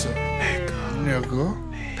 Chrissa. Nigga.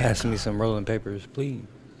 Pass me some rolling papers, please.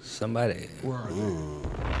 Somebody. Where are they?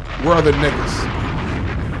 Where are the niggas?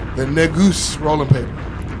 The niggas rolling paper.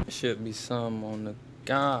 Should be some on the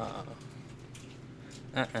guy.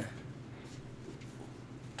 Okay,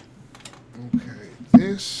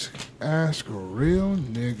 this Ask a Real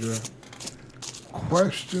Nigga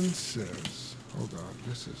question says, hold on,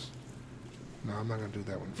 this is, no, I'm not going to do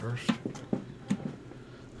that one first.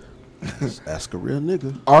 Ask a real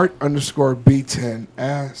nigga. Art_B10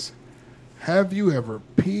 asks, have you ever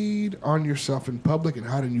peed on yourself in public and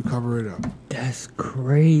how did you cover it up? That's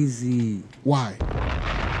crazy. Why?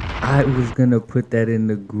 I was gonna put that in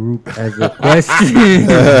the group as a question.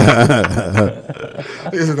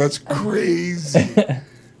 He said, that's crazy.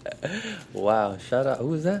 Wow! Shout out. Who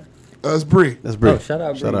was that? That's Bree. That's Bree. Oh, shout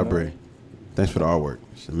out Bree, man. Bree. Thanks for the artwork.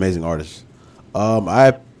 She's an amazing artist.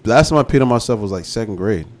 I last time I peed on myself was like second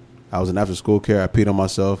grade. I was in after school care. I peed on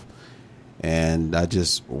myself, and I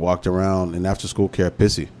just walked around in after school care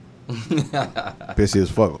pissy, pissy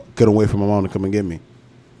as fuck. Couldn't wait for my mom to come and get me.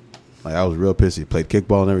 Like I was real pissy. Played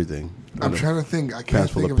kickball and everything. I'm trying to think. I can't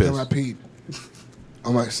Pants full think of of a time I piss. peed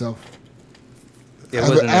on myself. It I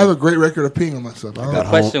wasn't have a- a great record of peeing on myself. I don't The know.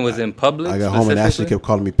 question was in public. I got home and Ashley specifically? kept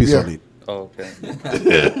calling me piece Yeah. on it. Oh,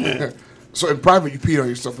 okay. So in private, you peed on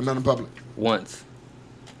yourself, but not in public. Once,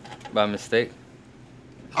 by mistake.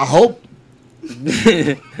 I hope.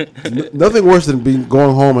 Nothing worse than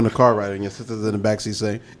going home in the car ride and your sister's in the backseat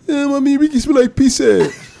saying, "Yeah, mommy, Ricky smell like pizza."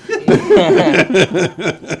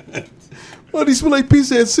 Why do you smell like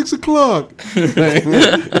pizza at 6 o'clock?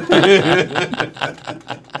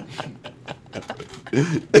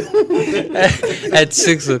 At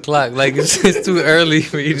 6 o'clock, like it's too early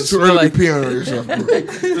for you to It's too smell early like. to pee on yourself.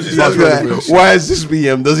 Bro. Why is this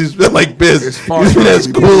PM? Does he smell like piss? It's He's far been too at early to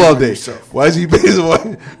school pee all on day. yourself. Why is he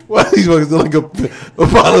pissing? Why is he smelling like a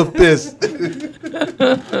bottle of piss?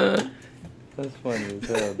 That's funny as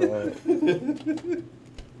hell, dog.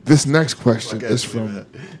 This next question Okay, is from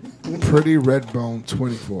Pretty Redbone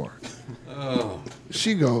 24. Oh,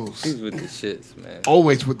 She goes, He's with the shits, man.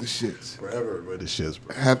 always with the shits. Forever with the shits,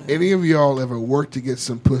 bro. Have any of y'all ever worked to get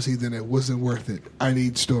some pussy, then it wasn't worth it? I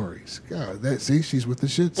need stories. God, she's with the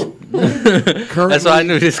shits. Currently, That's why I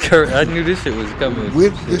knew this. I knew this shit was coming.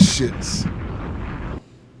 with the shits.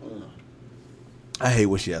 I hate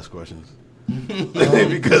when she asks questions.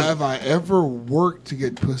 Have I ever worked to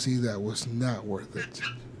get pussy that was not worth it?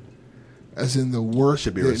 As in the work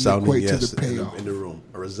Should be a didn't resounding equate yes to the payoff. in the room.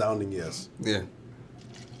 A resounding yes. yeah.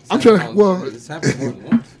 I'm trying to, well, It's happened more than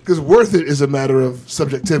once. because worth it is a matter of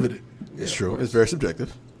subjectivity. It's true. It's very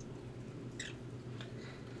subjective.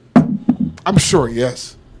 I'm sure,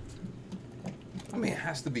 yes. I mean, it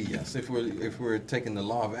has to be yes. If we're taking the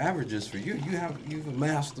law of averages for you, you've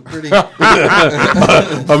amassed a pretty.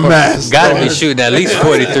 A mass. Got to be shooting at least The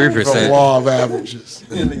 43%. law of averages.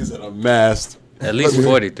 Nigga said a mass. At least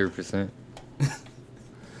 43%.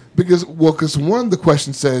 Because one, the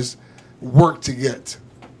question says work to get.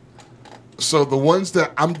 So the ones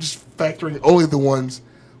that I'm just factoring only the ones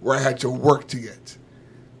where I had to work to get.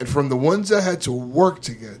 And from the ones I had to work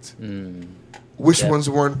to get, which ones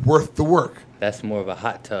weren't worth the work? That's more of a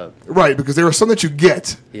hot tub. Right, because there are some that you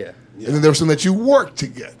get, Yeah. and then there are some that you work to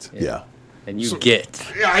get. Yeah. And you So-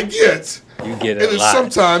 get. Yeah, I get. You get And a then lot.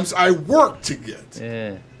 sometimes I work to get.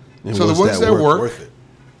 Yeah. And So the was ones that work- worth it?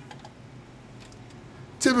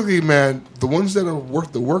 Typically, man, the ones that are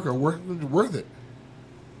worth the work are worth it.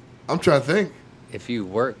 I'm trying to think. If you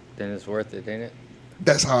work, then it's worth it, ain't it?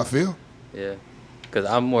 That's how I feel. Yeah. Because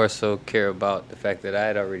I more so care about the fact that I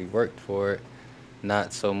had already worked for it,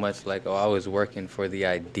 not so much like, oh, I was working for the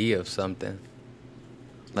idea of something.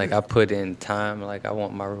 Like, I put in time, like, I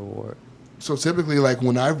want my reward. So typically, like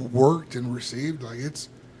when I've worked and received, like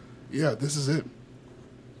this is it.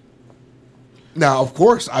 Now, of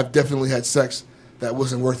course, I've definitely had sex that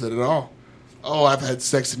wasn't worth it at all. Oh, I've had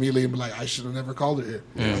sex immediately and be like, I should have never called her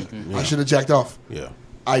here. I should have jacked off. Yeah.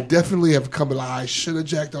 I definitely have come to like, I should have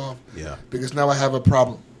jacked off. Yeah. Because now I have a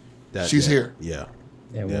problem. She's here. Yeah.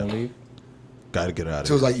 And Yeah. won't leave? Got to get her out of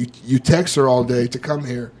So here. it's like you text her all day to come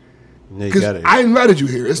here. Yeah, you Because got it. I invited you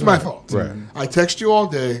here. It's my fault. Right. I text you all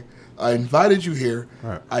day. I invited you here.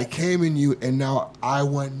 Right. I came in you, and now I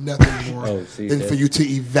want nothing more Oh, see, than for that's- you to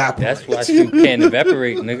evaporate. That's why you can't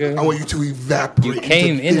evaporate, nigga. I want you to evaporate. You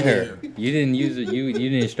came into in thin her. air. You didn't use it. You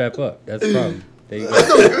didn't strap up. That's the problem. There you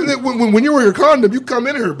go. No, when you wear your condom, you come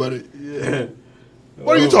in her, buddy. Yeah.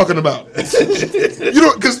 What are you talking about? You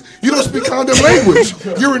don't, because you don't speak condom language.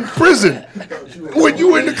 You're in prison. When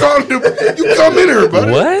you in the condom, you come in her,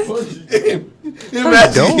 buddy. What?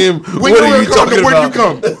 Imagine him. When What you're are in you a condom, talking where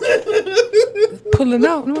about? do you come? Pulling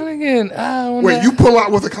out. What again? I don't Wait, know. you pull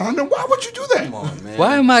out with a condom? Why would you do that? Come on, man.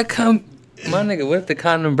 Why am I come? My nigga, what if the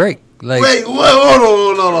condom break? Like, Wait, hold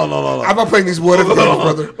on, no. I'm not playing these what if games,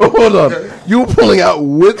 brother. Hold on. You were pulling out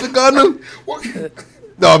with the condom? What?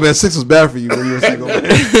 No, man, sex was bad for you when you were single. I'm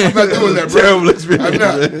not doing that, bro. Terrible experience. I'm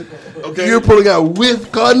not. man. Okay. You were pulling out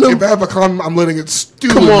with condom? If I have a condom, I'm letting it stew.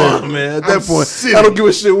 Come in on, there. man. At I'm that point, sitting. I don't give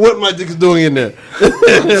a shit what my dick is doing in there.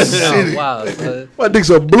 Sitting. oh, wow. son. My dick's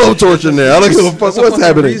a blowtorch in there. I don't give a fuck What's what's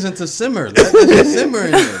happening. reason to simmer? Let that shit simmer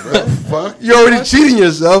in there, bro. Fuck. You're already cheating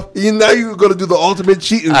yourself. Now you're going to do the ultimate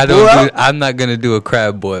cheat and I pull don't. out? I'm not gonna do a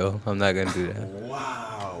crab boil. I'm not gonna do that.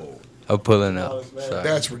 Wow. I'm pulling out. Sorry.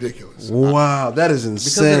 That's ridiculous. Wow, that is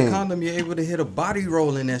Because of insane. the condom, you're able to hit a body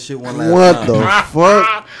roll in that shit one last What time. the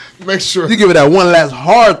fuck? Make sure. You give it that one last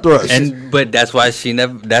hard thrust. But that's why she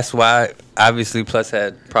never. That's why obviously Plus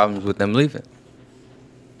had problems with them leaving.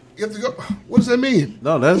 You have to go. What does that mean?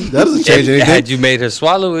 No, that doesn't change anything. Had you made her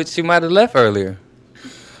swallow it, she might have left earlier.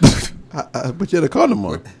 But you had a condom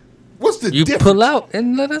on. What's the You difference? pull out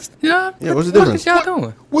and let us. You know. Yeah, what's the what difference? is y'all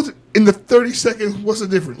doing? What's it, in the 30 seconds? What's the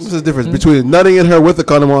difference? What's the difference between nutting in her with the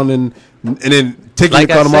condom on and then taking Like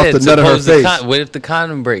the I condom said, off to nut in her suppose the face? what if the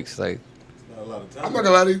condom breaks? Like, Not a lot of time. I'm not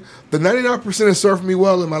gonna lie to you. The 99% has served me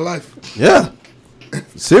well in my life. Yeah.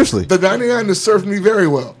 Seriously. The 99 has served me very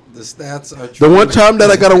well. The stats are true. The one time that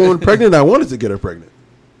I got a woman pregnant, I wanted to get her pregnant.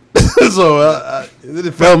 So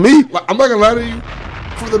it felt me. Like, I'm not gonna lie to you.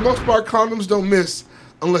 For the most part, condoms don't miss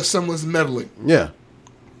unless someone's meddling. Yeah,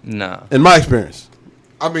 Nah. in my experience.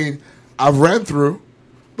 I mean, I've ran through,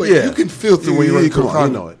 but Yeah, you can feel through when you run through come a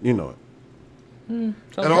on, condom. You know it.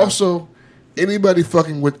 And also, anybody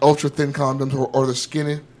fucking with ultra thin condoms or the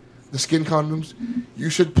skin condoms, you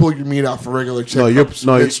should pull your meat out for regular checkups.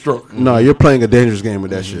 Mid-stroke. No, you're playing a dangerous game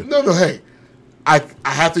with that shit. No, hey, I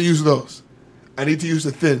have to use those. I need to use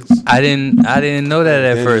the thins. I didn't know that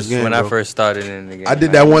at Dangerous first game, when I bro. first started in the game. I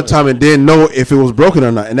did that one time and didn't know if it was broken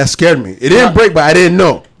or not, and that scared me. It didn't break, but I didn't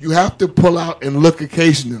know. You have to pull out and look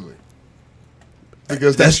occasionally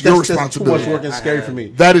because that's your responsibility. Too much work and scary for me.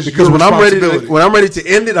 That is because your when I'm ready responsibility. to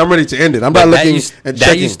end it, I'm ready to end it. I'm But not looking and that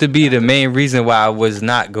checking. used to be the main reason why I was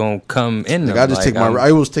not gonna come in them. I just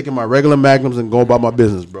I was taking my regular magnums and going about my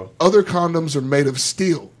business, bro. Other condoms are made of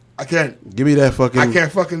steel. I can't. Give me that fucking. I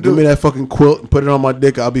can't fucking do Give me it. that fucking quilt and put it on my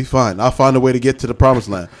dick. I'll be fine. I'll find a way to get to the promised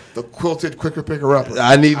land. The quilted quicker picker upper.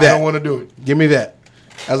 I need that. I don't want to do it. Give me that.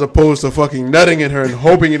 As opposed to fucking nutting in her and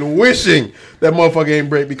hoping and wishing that motherfucker ain't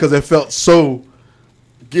break because it felt so.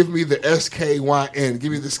 Give me the SKYN.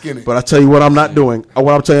 Give me the skinny. But I tell you what I'm not doing.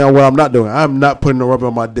 What I'm telling you what I'm not doing. I'm not putting no rubber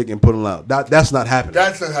on my dick and putting it out. That's not happening.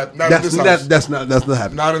 That's not happening. Not in this house. That's not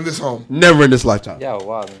happening. Not in this home. Never in this lifetime. Yeah,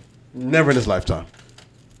 wow. Never in this lifetime.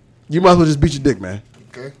 You might as well just beat your dick, man.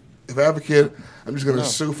 Okay. If I have a kid, I'm just gonna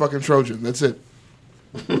sue fucking Trojan. That's it.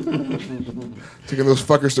 Taking those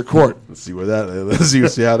fuckers to court. Let's see how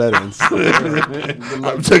that ends.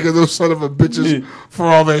 I'm taking those son of a bitches for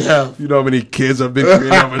all they have. You know how many kids have been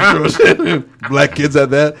created off of Trojan? Black kids at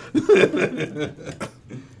that.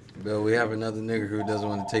 Bill, we have another nigga who doesn't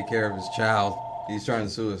want to take care of his child. He's trying to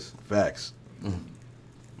sue us. Facts.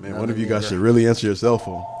 Man, one of you guys should really answer your cell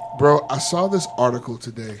phone. Bro, I saw this article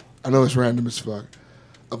today. I know it's random as fuck.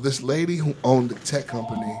 Of this lady who owned a tech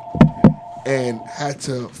company and had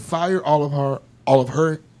to fire all of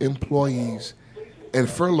her employees and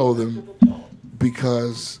furlough them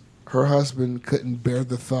because her husband couldn't bear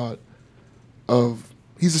the thought of,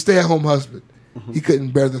 he's a stay-at-home husband. Mm-hmm. He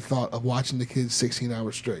couldn't bear the thought of watching the kids 16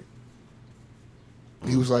 hours straight.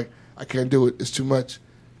 He was like, I can't do it. It's too much.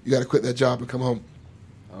 You got to quit that job and come home.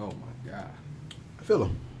 Oh, my God. I feel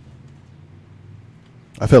him.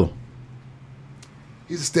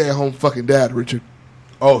 He's a stay-at-home fucking dad, Richard.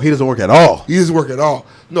 Oh, he doesn't work at all. He doesn't work at all.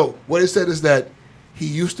 No, what it said is that he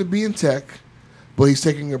used to be in tech, but he's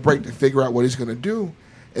taking a break to figure out what he's going to do.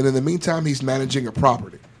 And in the meantime, he's managing a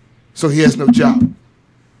property. So he has no job.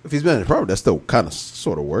 If he's managing property, that's still kind of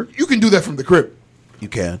sort of work. You can do that from the crib. You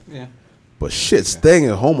can. Yeah. But shit, staying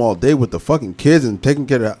at home all day with the fucking kids and taking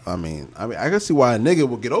care of, I can see why a nigga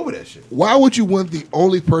will get over that shit. Why would you want the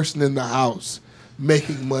only person in the house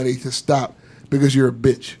making money to stop because you're a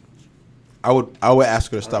bitch? I would ask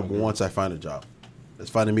her to stop once I find a job. Let's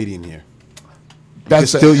find a median here.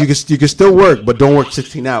 You can still work, but don't work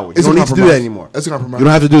 16 hours. You don't need to do that anymore. That's a compromise. You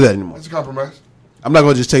don't have to do that anymore. That's a compromise. I'm not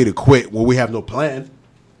going to just tell you to quit when we have no plan.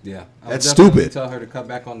 Yeah. That's I would definitely stupid. Tell her to cut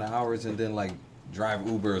back on the hours and then, like, drive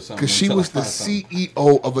Uber or something. Because she until was I the find something.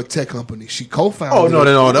 CEO of a tech company. She co-founded. Oh,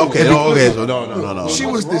 no. Okay. So no. She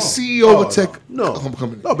was the CEO of a tech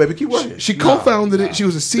company. No, baby, keep working. She co-founded it. She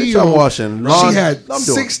was a CEO. Bitch, I'm washing laundry. She had I'm doing-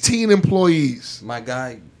 16 employees. My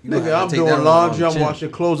guy. Nigga, I'm doing laundry, I'm washing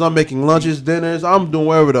clothes, I'm making lunches, dinners, I'm doing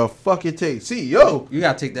whatever the fuck it takes. CEO. You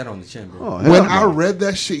got to take that on the chin, bro. Oh, When hell I no. read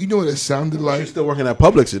that shit, you know what it sounded like? She's still working at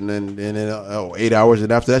Publix and then 8 hours,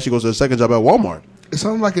 and after that she goes to a second job at Walmart. It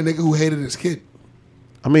sounded like a nigga who hated his kid.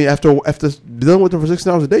 I mean, after dealing with them for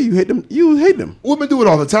 16 hours a day, you hate them. You hate them. Women do it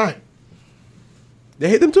all the time. They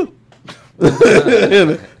hate them too.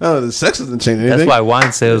 The sex doesn't change anything. That's why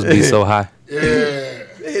wine sales be so high. Yeah.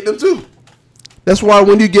 They hate them too. That's why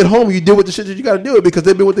when you get home, you deal with the shit that you got to deal with because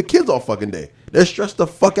they've been with the kids all fucking day. They're stressed the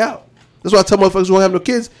fuck out. That's why I tell motherfuckers who don't have no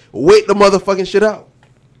kids, wait the motherfucking shit out.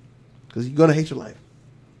 Because you're going to hate your life.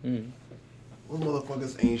 Those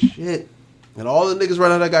motherfuckers ain't shit. And all the niggas right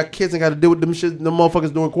now that got kids and got to deal with them shit, them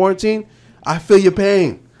motherfuckers during quarantine, I feel your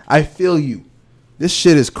pain. I feel you. This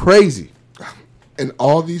shit is crazy. And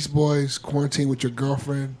all these boys quarantine with your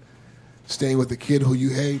girlfriend, staying with the kid who you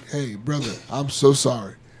hate. Hey, brother, I'm so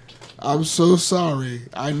sorry. I'm so sorry.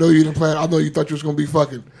 I know you didn't plan. I know you thought you was going to be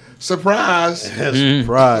fucking. Surprise.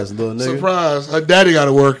 Surprise, little nigga. Surprise. Her daddy got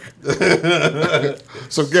to work.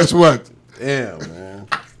 So guess what? Damn, man.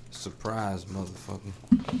 Surprise, motherfucker.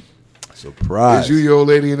 Surprise. It's you, your old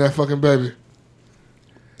lady, and that fucking baby.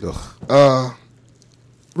 Ugh.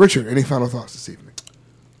 Richard, any final thoughts this evening?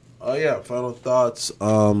 Oh, yeah. Final thoughts.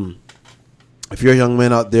 If you're a young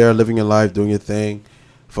man out there living your life, doing your thing,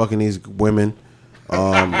 fucking these women,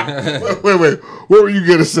 Wait. What were you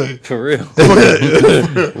gonna say? For real.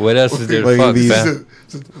 What else is there to Fucking fuck, these- fam?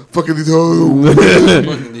 Fucking these hoes.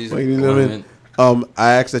 Fucking these Like, you know what I mean? women.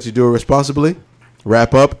 I ask that you do it responsibly.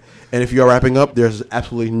 Wrap up. And if you are wrapping up, there's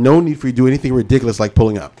absolutely no need for you to do anything ridiculous like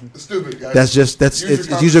pulling out. Stupid, guys.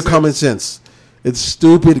 Use your common sense. It's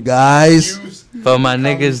stupid, guys. For my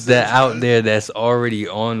niggas that out there that's already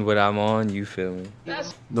on what I'm on, you feel me?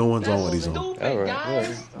 No one's on what he's on. All right.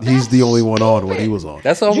 Yeah. He's the only one on what he was on.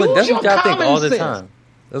 That's all. That's what y'all think all the time.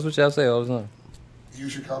 That's what y'all say all the time.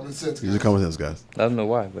 Use your common sense. Use your common sense, guys. I don't know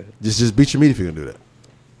why, but Just beat your meat if you're gonna do that.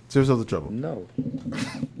 Save yourself the trouble. no.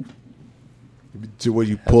 What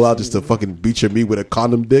you pull out just to fucking beat your meat with a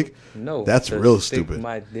condom dick? No. That's to real stick stupid.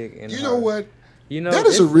 My dick in You her. know what? You know That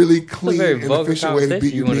is a it's- really it's a clean very and vulgar efficient way to beat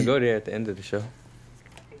conversation. your You want to meat. go there at the end of the show?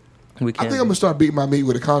 We I can. think I'm gonna start beating my meat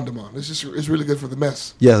with a condom on. It's really good for the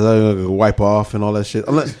mess. Yeah, like, wipe off and all that shit.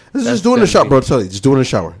 Just That's do it in the gonna shower, be- bro. Tell you, just do it in the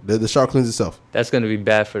shower. The shower cleans itself. That's gonna be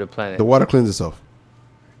bad for the planet. The water cleans itself.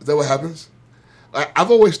 Is that what happens?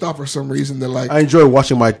 I've always thought for some reason that like, I enjoy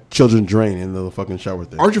watching my children drain in the fucking shower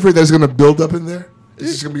thing. aren't you afraid that it's gonna build up in there?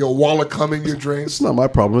 It's just gonna be a wall of cum in your drain. It's not my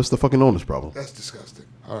problem. It's the fucking owner's problem. That's disgusting.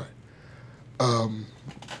 All right.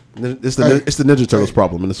 It's the Ninja Turtles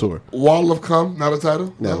problem in the sewer. Wall of cum, not a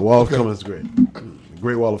title. Yeah, No? the wall Okay. of cum is great.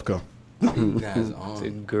 Great wall of cum. You guys It's a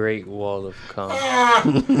on. great wall of cum.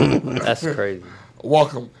 That's crazy.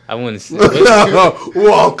 Welcome. I want to see.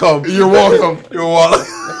 Welcome. You're welcome. You're welcome.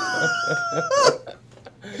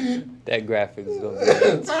 That graphic is gonna be.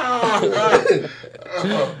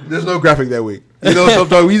 There's no graphic that week.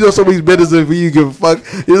 Sometimes some weeks better than you give a fuck.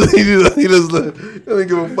 He doesn't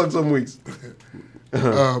give a fuck some weeks.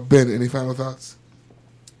 Ben, any final thoughts?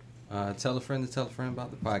 Tell a friend to tell a friend about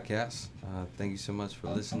the podcast. Thank you so much for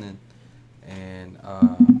listening. And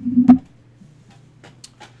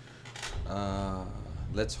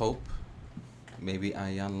let's hope maybe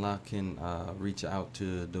Ayanla can reach out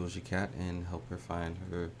to Doja Cat and help her find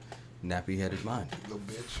her nappy-headed mind. Little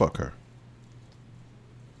bitch. Fuck her.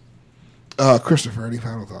 Christopher, any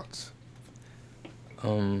final thoughts?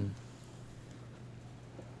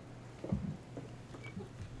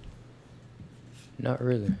 Not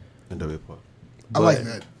really. NW Pod. I like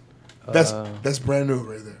that. That's brand new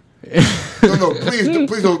right there. No, please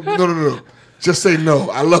don't. No. Just say no.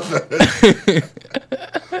 I love that.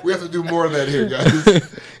 We have to do more of that here,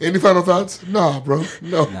 guys. Any final thoughts? Nah, bro.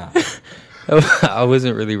 No. Nah. I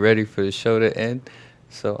wasn't really ready for the show to end,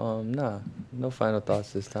 so nah, no final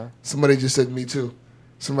thoughts this time. Somebody just said me too.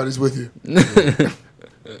 Somebody's with you.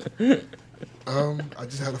 I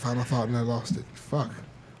just had a final thought and I lost it. Fuck.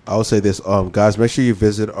 I will say this, guys. Make sure you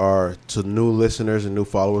visit to new listeners and new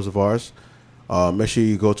followers of ours. Make sure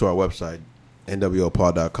you go to our website,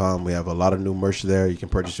 nwopod.com. We have a lot of new merch there. You can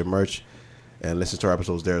purchase your merch and listen to our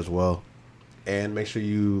episodes there as well. And make sure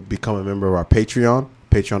you become a member of our Patreon,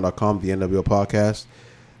 patreon.com, the NWO Podcast.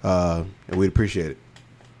 And we'd appreciate it.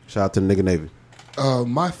 Shout out to the nigga Navy.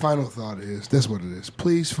 My final thought is this: what it is.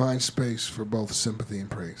 Please find space for both sympathy and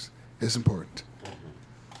praise. It's important.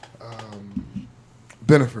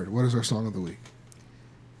 Beneford, what is our song of the week?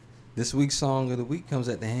 This week's song of the week comes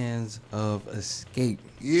at the hands of Escape.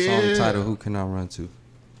 Yeah. Song title, Who Can I Run To?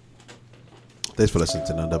 Thanks for listening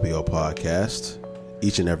to the NWO Podcast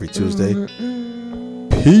each and every Tuesday.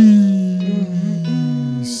 Peace.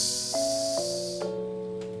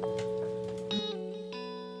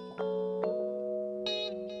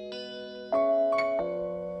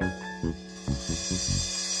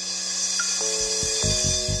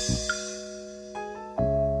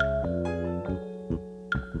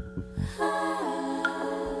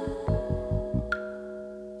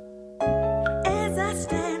 As I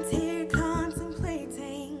stand here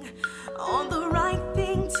contemplating on the right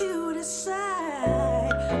thing to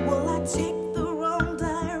decide, will I take the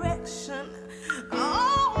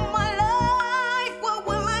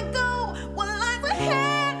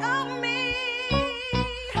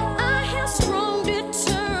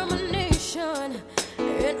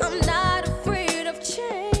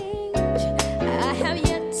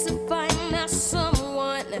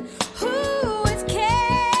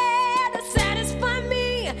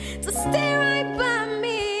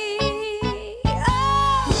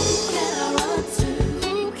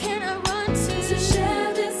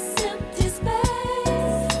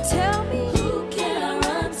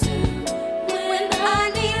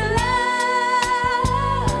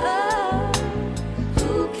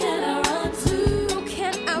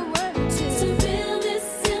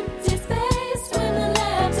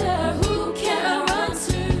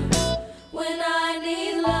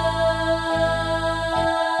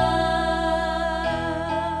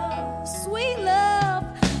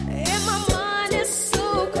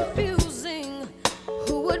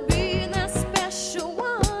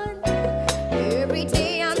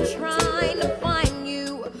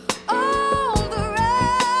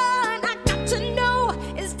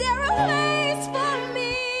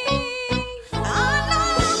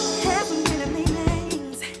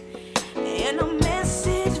and I'm